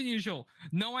slimmer than usual.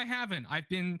 No, I haven't. I've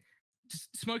been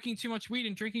smoking too much weed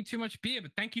and drinking too much beer,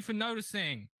 but thank you for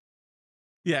noticing.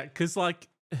 Yeah, because like,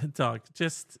 dog,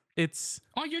 just, it's...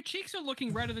 Oh, your cheeks are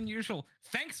looking redder than usual.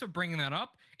 Thanks for bringing that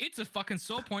up. It's a fucking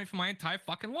sore point for my entire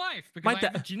fucking life because I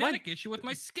have a genetic issue with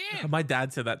my skin. My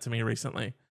dad said that to me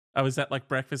recently. I was at like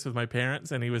breakfast with my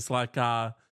parents and he was like,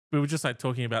 we were just like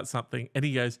talking about something and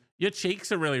he goes, your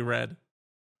cheeks are really red.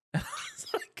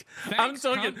 Like, Thanks,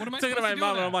 I'm talking to my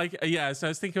mom and I'm like, yeah, so I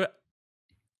was thinking about...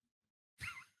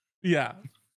 Yeah.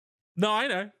 No, I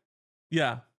know.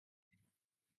 Yeah.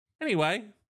 Anyway.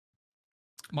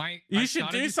 You should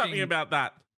do something about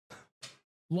that.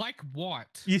 Like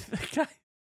what? Okay.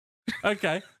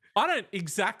 Okay. I don't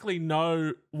exactly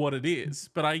know what it is,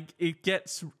 but it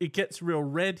gets real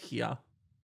red here.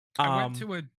 I went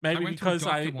to a maybe because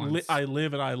I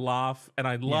live and I laugh and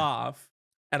I laugh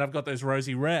and I've got those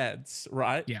rosy reds,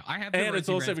 right? Yeah, I have. And it's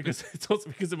also because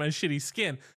of my shitty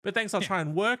skin. But thanks, I'll try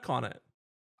and work on it.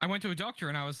 I went to a doctor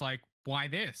and I was like, "Why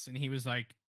this?" And he was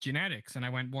like, "Genetics." And I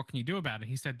went, "What can you do about it?"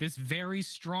 He said, "This very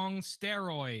strong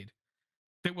steroid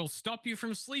that will stop you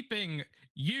from sleeping.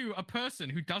 You, a person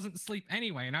who doesn't sleep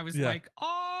anyway." And I was like,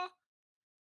 "Oh,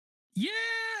 yeah."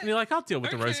 And you're like, "I'll deal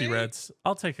with the rosy reds.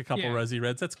 I'll take a couple rosy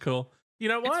reds. That's cool." You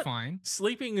know what? It's fine.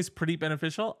 Sleeping is pretty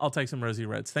beneficial. I'll take some rosy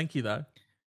reds. Thank you, though.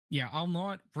 Yeah, I'll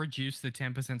not reduce the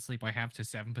 10% sleep I have to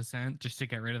 7% just to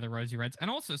get rid of the rosy reds. And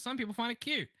also, some people find it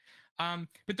cute.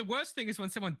 But the worst thing is when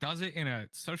someone does it in a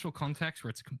social context where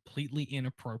it's completely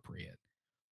inappropriate.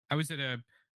 I was at a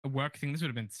work thing. This would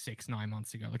have been 6-9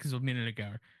 months ago. Like this was a minute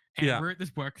ago. And we're at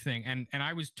this work thing. And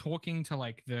I was talking to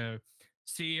like the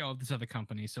CEO of this other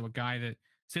company. So a guy that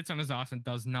sits on his ass and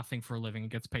does nothing for a living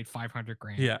and gets paid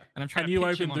 $500,000. Yeah. And I'm trying to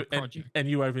pitch him on a project. And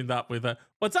you opened up with a,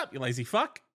 "What's up, you lazy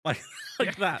fuck?" Like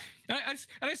that. And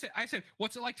I said,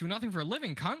 "What's it like to do nothing for a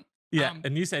living, cunt?" Yeah.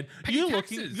 And you said, you're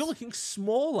looking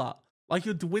smaller. Like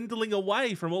you're dwindling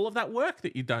away from all of that work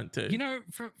that you don't do. You know,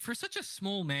 for such a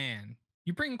small man,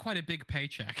 you bring quite a big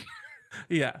paycheck.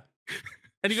 Yeah.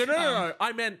 And you go, no,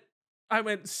 I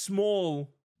meant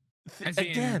small.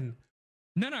 Again.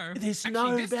 No. There's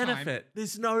no benefit.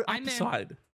 There's no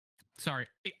upside. Sorry.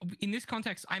 In this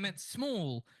context, I meant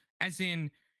small as in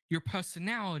your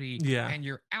personality and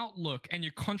your outlook and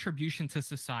your contribution to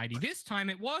society. This time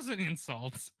it was an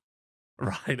insult.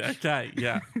 Right. Okay.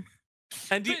 Yeah.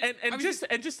 And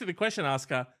just to the question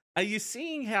asker, are you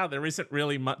seeing how there isn't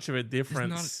really much of a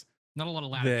difference Not a lot of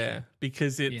latitude. there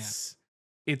because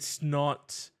it's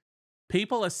not.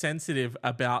 People are sensitive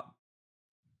about,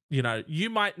 you know,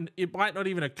 it might not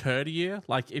even occur to you,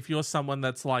 like if you're someone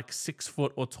that's like 6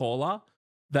 foot or taller,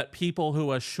 that people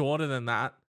who are shorter than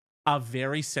that are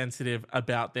very sensitive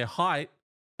about their height.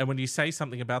 And when you say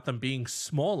something about them being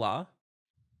smaller,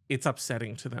 it's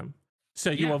upsetting to them.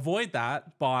 So you avoid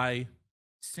that by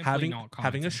Simply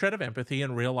having a shred of empathy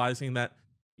and realizing that,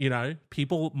 you know,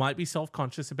 people might be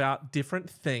self-conscious about different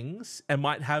things and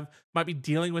might be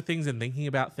dealing with things and thinking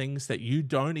about things that you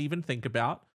don't even think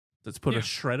about. Let's put a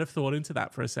shred of thought into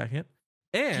that for a second.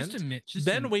 And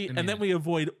then we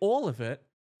avoid all of it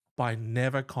by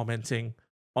never commenting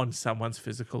on someone's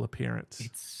physical appearance.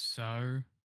 It's so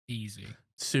easy.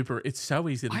 It's so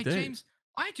easy to do. James,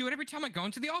 I do it every time I go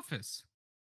into the office.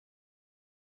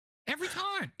 Every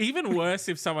time. Even worse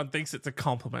if someone thinks it's a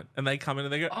compliment and they come in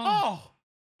and they go, "Oh,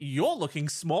 you're looking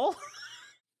small."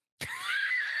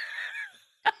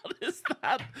 How is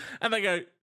that? And they go,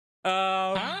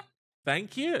 huh?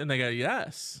 Thank you. And they go,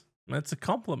 "Yes, that's a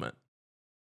compliment."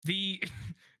 The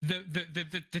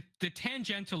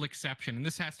tangential exception, and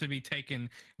this has to be taken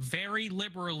very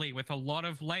liberally with a lot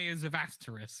of layers of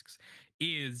asterisks,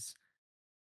 is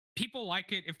people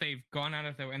like it if they've gone out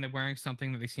of their way and they're wearing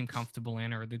something that they seem comfortable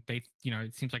in, or that they, you know,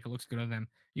 it seems like it looks good on them.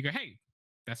 You go, "Hey,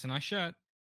 that's a nice shirt."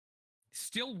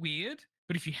 Still weird,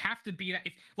 but if you have to be that,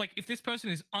 if this person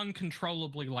is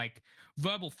uncontrollably like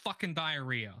verbal fucking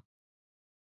diarrhea,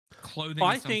 clothing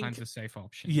is sometimes a safe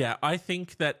option. Yeah, I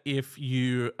think that if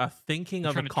you are thinking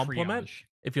of a compliment,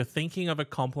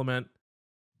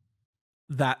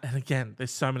 that, and again,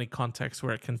 there's so many contexts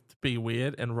where it can be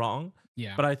weird and wrong.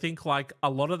 Yeah. But I think like a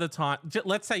lot of the time,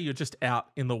 let's say you're just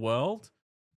out in the world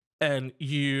and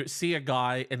you see a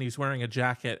guy and he's wearing a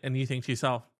jacket and you think to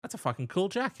yourself, "That's a fucking cool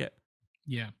jacket."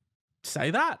 Yeah.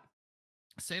 Say that.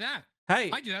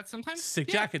 Hey, I do that sometimes. Sick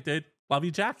jacket, dude. Love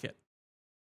your jacket.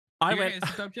 I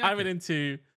went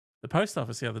into the post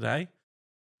office the other day.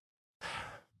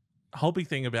 A whole big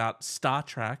thing about Star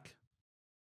Trek.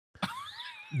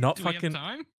 Not Do we have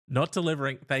time? Not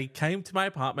delivering. They came to my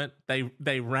apartment.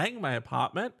 They rang my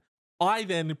apartment. I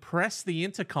then press the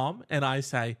intercom and I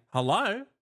say, "Hello?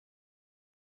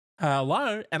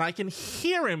 Hello?" And I can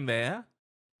hear him there.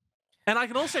 And I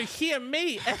can also hear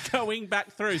me echoing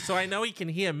back through. So I know he can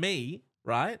hear me,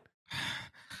 right?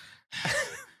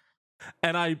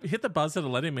 And I hit the buzzer to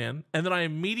let him in. And then I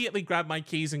immediately grab my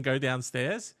keys and go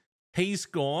downstairs. He's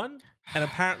gone. And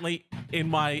apparently in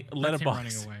my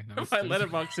letterbox, my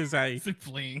letterbox is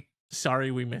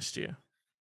 "Sorry, we missed you."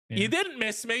 Yeah. You didn't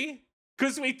miss me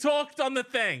because we talked on the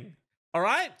thing. All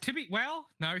right?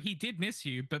 No, he did miss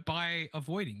you, but by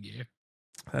avoiding you.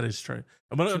 That is true.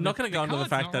 I'm not going to go into the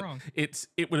fact that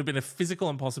it would have been a physical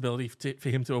impossibility for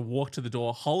him to have walked to the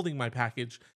door holding my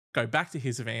package, go back to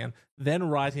his van, then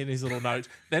write in his little note,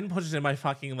 then put it in my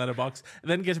fucking letterbox,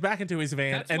 then get back into his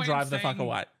van and drive the fuck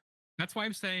away. That's why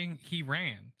I'm saying he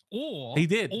ran. Or he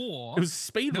did. Or it was a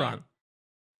speed run.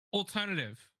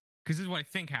 Alternative. Because this is what I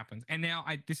think happens. And now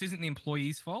this isn't the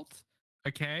employee's fault.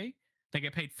 Okay? They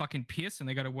get paid fucking piss and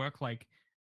they got to work like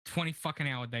 20 fucking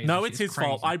hour days. No, it's his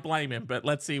fault. I blame him, but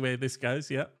let's see where this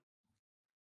goes. Yeah.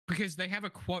 Because they have a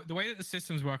quote. The way that the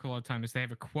systems work a lot of time is they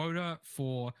have a quota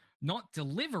for not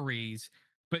deliveries,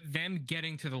 but them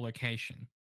getting to the location.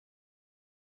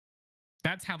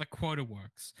 That's how the quota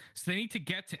works. So they need to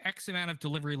get to X amount of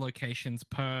delivery locations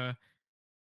per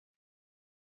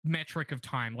metric of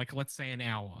time, like let's say an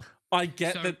hour. I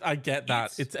get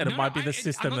that. It might be the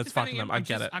system that's fucking them. I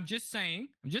get it. I'm just saying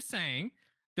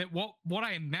that what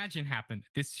I imagine happened,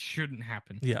 this shouldn't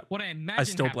happen. Yeah. What I imagine I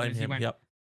still blame him.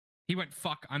 He went,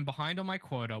 "Fuck, I'm behind on my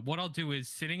quota. What I'll do is,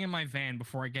 sitting in my van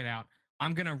before I get out,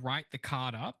 I'm going to write the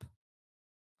card up.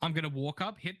 I'm going to walk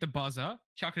up, hit the buzzer,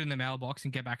 chuck it in the mailbox,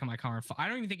 and get back in my car." I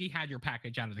don't even think he had your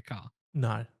package out of the car.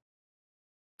 No.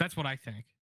 That's what I think.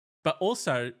 But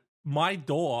also, my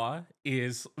door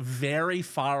is very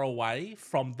far away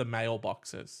from the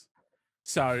mailboxes.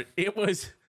 So it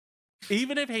was,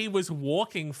 even if he was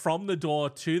walking from the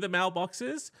door to the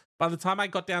mailboxes, by the time I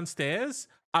got downstairs,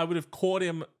 I would have caught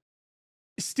him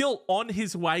still on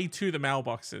his way to the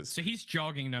mailboxes. So he's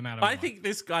jogging no matter what. I think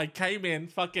this guy came in,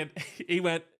 he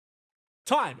went,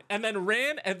 "Time," and then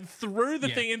ran and threw the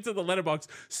thing into the letterbox,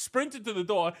 sprinted to the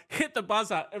door, hit the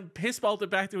buzzer, and piss bolted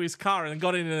back to his car and then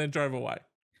got in and then drove away.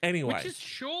 Anyway. Which is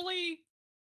surely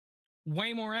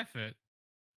way more effort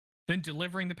than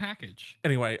delivering the package.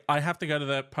 Anyway, I have to go to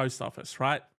the post office,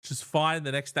 right? Which is fine.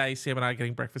 The next day, Sam and I are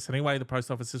getting breakfast anyway. The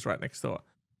post office is right next door.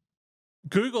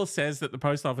 Google says that the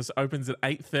post office opens at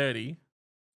 8:30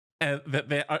 and that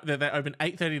they open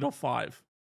 8:30 till 5.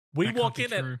 We That walk can't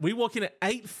be in true. at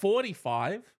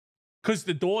 8:45 because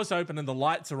the doors open and the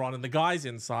lights are on and the guy's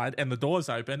inside and the door's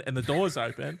open and the door's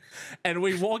open. And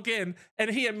we walk in and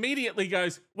he immediately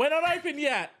goes, "We're not open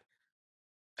yet."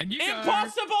 And you go,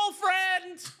 Impossible,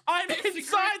 friend! I'm It's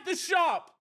inside the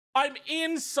shop. I'm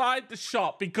inside the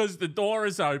shop because the door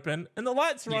is open and the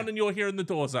lights are on Yeah. and you're here and the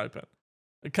door's open.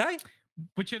 Okay?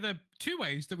 which are the two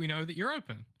ways that we know that you're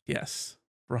open. Yes.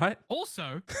 Right?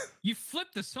 Also, you flip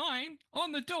the sign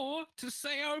on the door to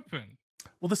say open.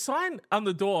 Well, the sign on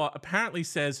the door apparently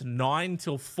says 9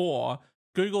 till 4.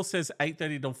 Google says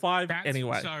 8:30 till 5.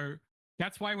 Anyway. So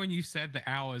that's why when you said the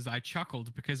hours, I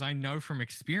chuckled because I know from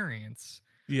experience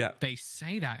Yeah. they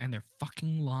say that and they're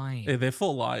fucking lying. Yeah, they're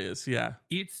full liars. Yeah.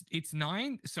 It's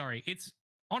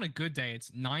on a good day, it's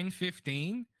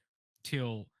 9:15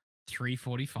 till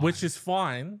 3:45. Which is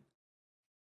fine.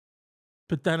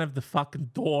 But don't have the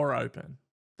fucking door open.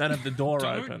 Don't have the door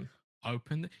Don't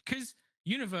open. because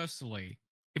universally,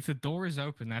 if the door is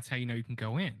open, that's how you know you can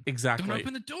go in. Exactly. Don't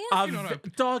open the door if you're not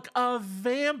open. Dog, a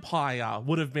vampire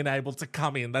would have been able to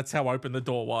come in. That's how open the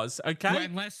door was. Okay.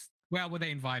 Well, were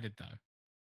they invited though?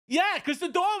 Yeah, because the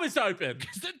door was open.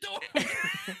 Because the door.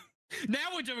 Now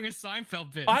we're doing a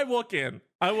Seinfeld bit. I walk in.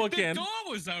 The door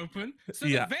was open, so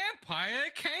Yeah. the vampire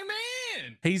came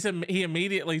in. He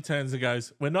immediately turns and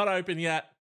goes, "We're not open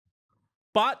yet,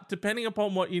 but depending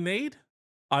upon what you need,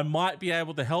 I might be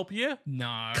able to help you.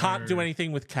 No, Can't do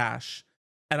anything with cash."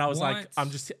 And I was like,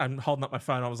 What? I'm holding up my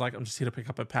phone. I was like, I'm just here to pick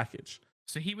up a package.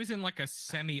 So he was in like a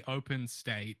semi-open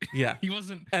state. Yeah. He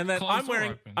wasn't. And then closed or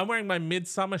open. I'm wearing my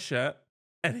midsummer shirt,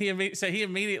 and he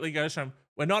immediately goes from,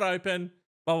 "We're not open,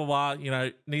 blah blah blah. You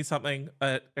know, need something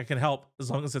that I can help as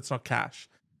long as it's not cash."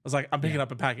 I was like, "I'm picking Yeah.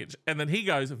 up a package," and then he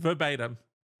goes verbatim,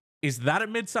 "Is that a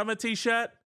midsummer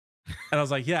t-shirt?" And I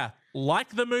was like, "Yeah,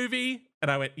 like the movie." And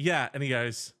I went, "Yeah," and he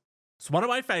goes, "It's one of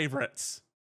my favorites."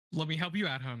 Let me help you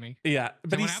out, homie. Yeah,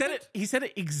 but he what said happened? it. He said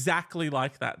it exactly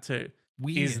like that too.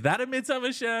 Weird. Is that a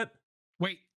midsummer shirt?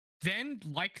 Wait, then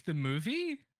like the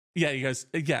movie? Yeah, he goes,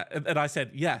 "Yeah," and I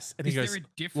said yes, and he Is goes, there a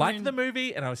different? "Like the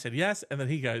movie," and I said yes, and then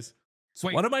he goes, "It's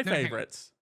Wait, one of my no, hang on.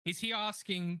 favorites." Is he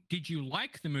asking, did you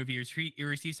like the movie, or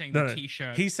is he saying No, the no,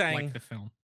 T-shirt? he's saying- like the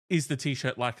film. Is the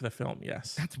t-shirt like the film?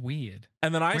 Yes. That's weird.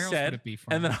 And then I Where else would said, it be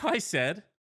from? and then I said,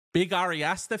 "Big Ari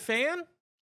Aster fan,"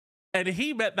 and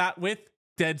he met that with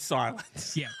dead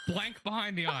silence. Yeah, blank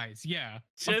behind the eyes. Yeah,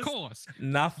 Just of course.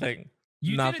 Nothing.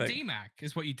 You nothing. did a DMAC,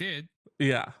 is what you did.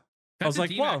 Yeah. That's was a like,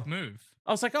 DMAC whoa. move.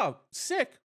 I was like, "Oh,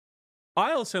 sick.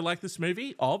 I also like this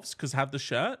movie, obs, because I have the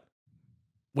shirt.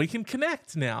 We can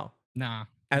connect now." Nah.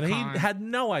 And you he can't. had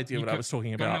no idea You what I was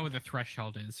talking Don't know about. what the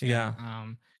threshold is. Yeah.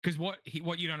 Because what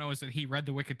you don't know is that he read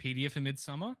the Wikipedia for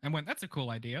Midsummer and went, "That's a cool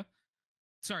idea."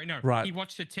 Sorry, no. Right. He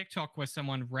watched a TikTok where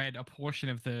someone read a portion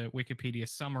of the Wikipedia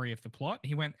summary of the plot.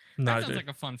 He went, No, "That sounds dude. like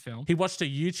a fun film." He watched a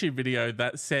YouTube video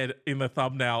that said in the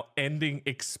thumbnail, "Ending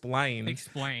explained."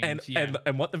 Explained. And, yeah.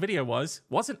 and what the video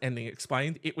wasn't ending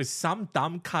explained. It was some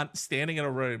dumb cunt standing in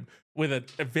a room with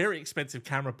a very expensive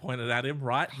camera pointed at him,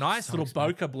 right? Oh, Nice so little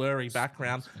expensive. bokeh blurry So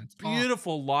background. expensive. Oh.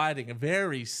 Beautiful lighting, a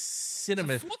very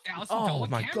cinema. It's a $4,000 Oh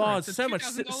my camera. god, It's a so much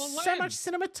 $2,000 so much lens.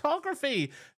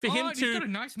 cinematography for Oh, him and he's got to a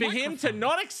nice for him to microphone.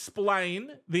 not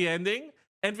explain the ending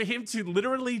and for him to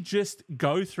literally just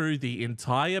go through the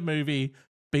entire movie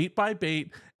beat by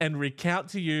beat and recount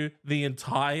to you the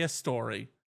entire story.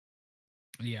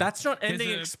 Yeah. That's not There's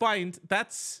ending a- explained.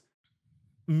 That's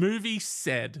movie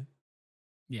said.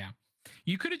 Yeah.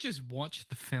 You could have just watched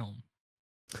the film.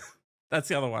 That's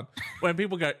the other one. When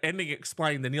people go ending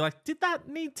explained, then you're like, did that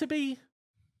need to be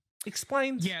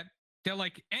explained? Yeah. They're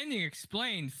like, ending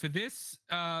explained for this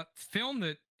film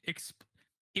that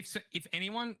if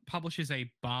anyone publishes a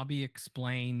Barbie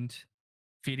explained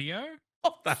video,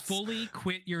 Oh, that's fully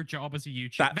quit your job as a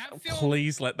YouTuber. that. film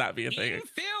Please let that be a in thing.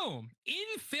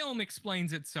 film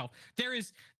explains itself. There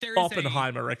is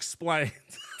Oppenheimer explained.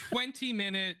 a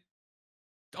 20-minute.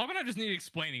 Oppenheimer doesn't need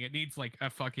explaining. It needs like a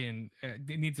fucking.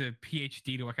 It needs a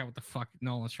PhD to work out what the fuck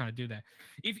Nolan's trying to do there.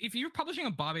 If you're publishing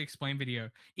a Barbie explain video,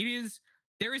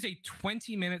 there is a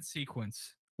 20-minute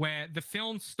sequence where the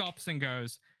film stops and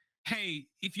goes, "Hey,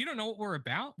 if you don't know what we're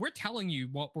about, we're telling you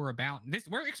what we're about.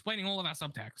 We're explaining all of our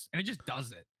subtext," and it just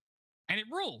does it, and it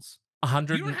rules. You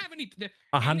 100, don't have any.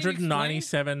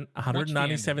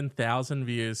 197,000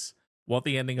 views. What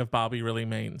the ending of Barbie really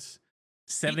means.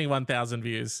 71,000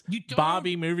 views. You don't-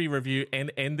 Barbie movie review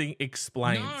and ending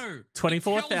explained. No, it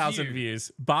 24,000 tells you.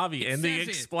 views. Barbie It ending says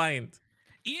it. explained.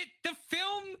 The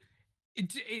film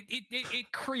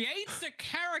it creates a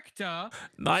character.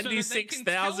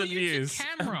 96,000 views.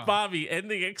 Camera. Barbie,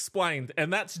 ending explained.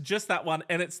 And that's just that one.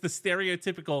 And it's the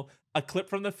stereotypical, a clip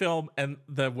from the film and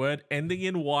the word ending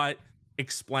in white,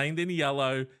 explained in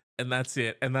yellow, and that's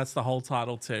it. And that's the whole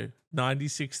title too.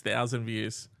 96,000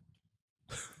 views.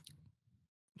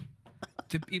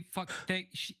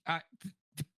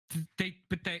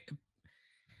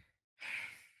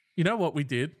 You know what we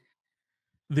did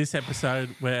this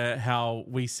episode, where how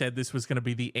we said this was going to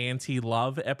be the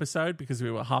anti-love episode because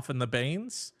we were huffing the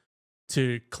beans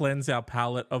to cleanse our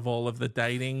palate of all of the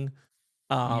dating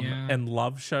and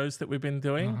love shows that we've been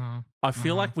doing. I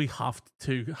feel like we huffed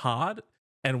too hard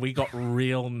and we got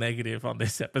real negative on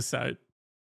this episode.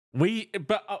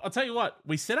 But I'll tell you what,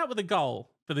 we set out with a goal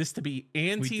for this to be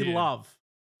anti-love.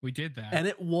 We did that. And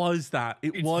it was that.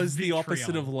 It's was the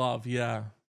opposite of love, yeah.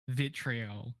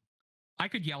 Vitriol. I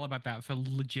could yell about that for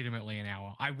legitimately an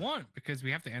hour. I won't, because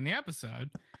we have to end the episode.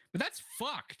 But that's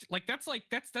fucked. Like that's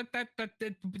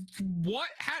what?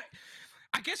 How?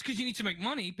 I guess because you need to make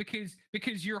money,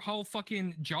 because your whole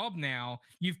fucking job now,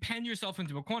 you've penned yourself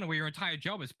into a corner where your entire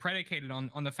job is predicated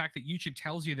on the fact that YouTube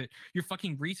tells you that your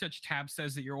fucking research tab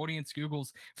says that your audience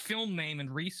Googles film name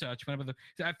and research whenever the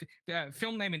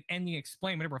film name and ending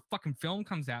explain whenever a fucking film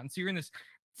comes out. And so you're in this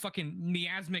fucking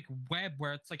miasmic web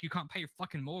where it's like you can't pay your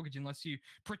fucking mortgage unless you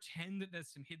pretend that there's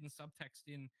some hidden subtext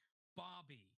in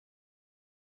Barbie.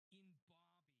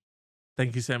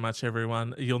 Thank you so much,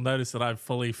 everyone. You'll notice that I've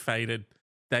fully faded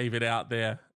David out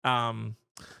there.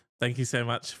 Thank you so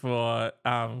much for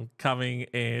coming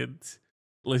and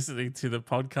listening to the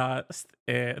podcast.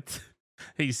 And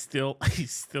he's still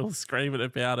screaming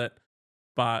about it,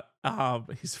 but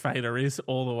his fader is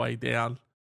all the way down.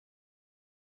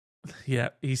 Yeah,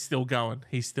 he's still going.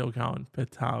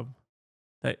 But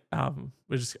I'm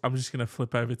just gonna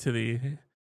flip over to the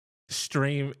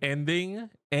stream ending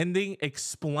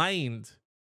explained.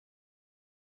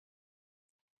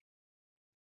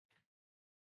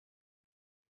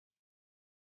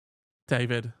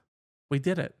 David, we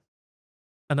did it.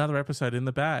 Another episode in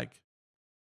the bag.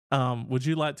 Would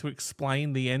you like to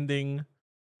explain the ending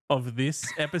of this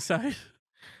episode?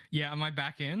 Yeah, am I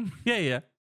back in? Yeah.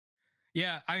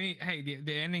 I mean, hey,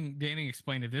 the ending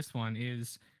explained of this one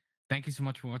is thank you so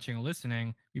much for watching or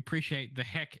listening. We appreciate the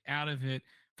heck out of it.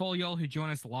 For all y'all who join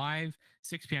us live,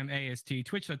 6 p.m. AST,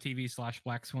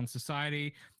 twitch.tv/Black Swan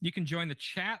Society. You can join the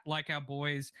chat like our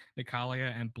boys,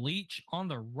 Natalia and Bleach on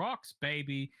the rocks,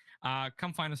 baby.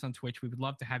 Come find us on Twitch. We would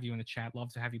love to have you in the chat,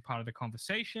 love to have you part of the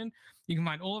conversation. You can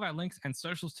find all of our links and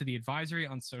socials to the advisory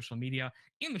on social media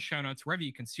in the show notes, wherever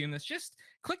you consume this. Just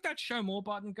click that show more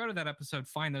button, go to that episode,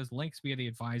 find those links via the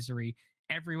advisory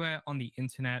everywhere on the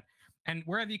internet. And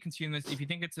wherever you consume this, if you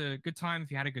think it's a good time,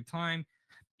 if you had a good time,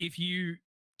 if you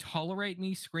tolerate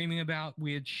me screaming about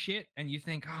weird shit and you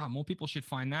think, more people should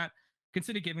find that,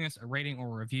 consider giving us a rating or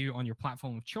a review on your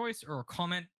platform of choice, or a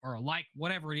comment or a like,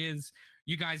 whatever it is.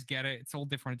 You guys get it. It's all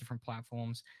different on different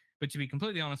platforms. But to be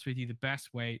completely honest with you, the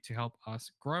best way to help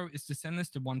us grow is to send this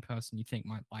to one person you think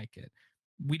might like it.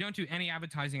 We don't do any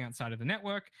advertising outside of the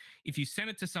network. If you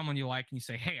send it to someone you like and you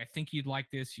say, hey, I think you'd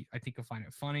like this, I think you'll find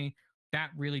it funny,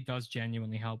 that really does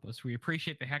genuinely help us. We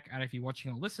appreciate the heck out of you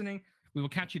watching or listening. We will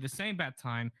catch you the same bad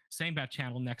time, same bad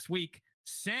channel next week.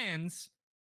 Sans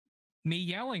me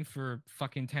yelling for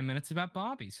fucking 10 minutes about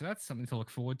Barbie. So that's something to look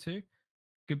forward to.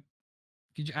 Good.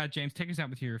 James, take us out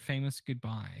with your famous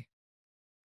goodbye.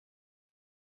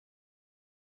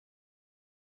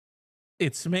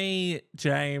 It's me,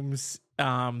 James,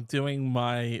 doing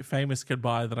my famous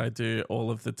goodbye that I do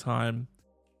all of the time.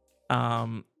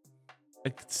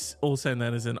 It's also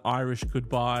known as an Irish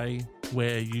goodbye,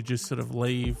 where you just sort of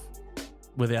leave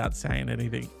without saying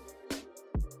anything.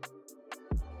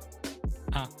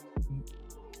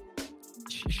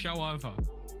 Show over.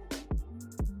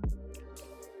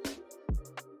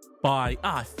 Bye.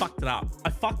 I fucked it up. I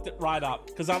fucked it right up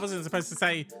because I wasn't supposed to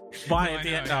say bye at the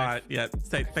end. All right. Yeah.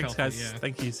 Thanks, guys. Yeah.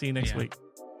 Thank you. See you next week.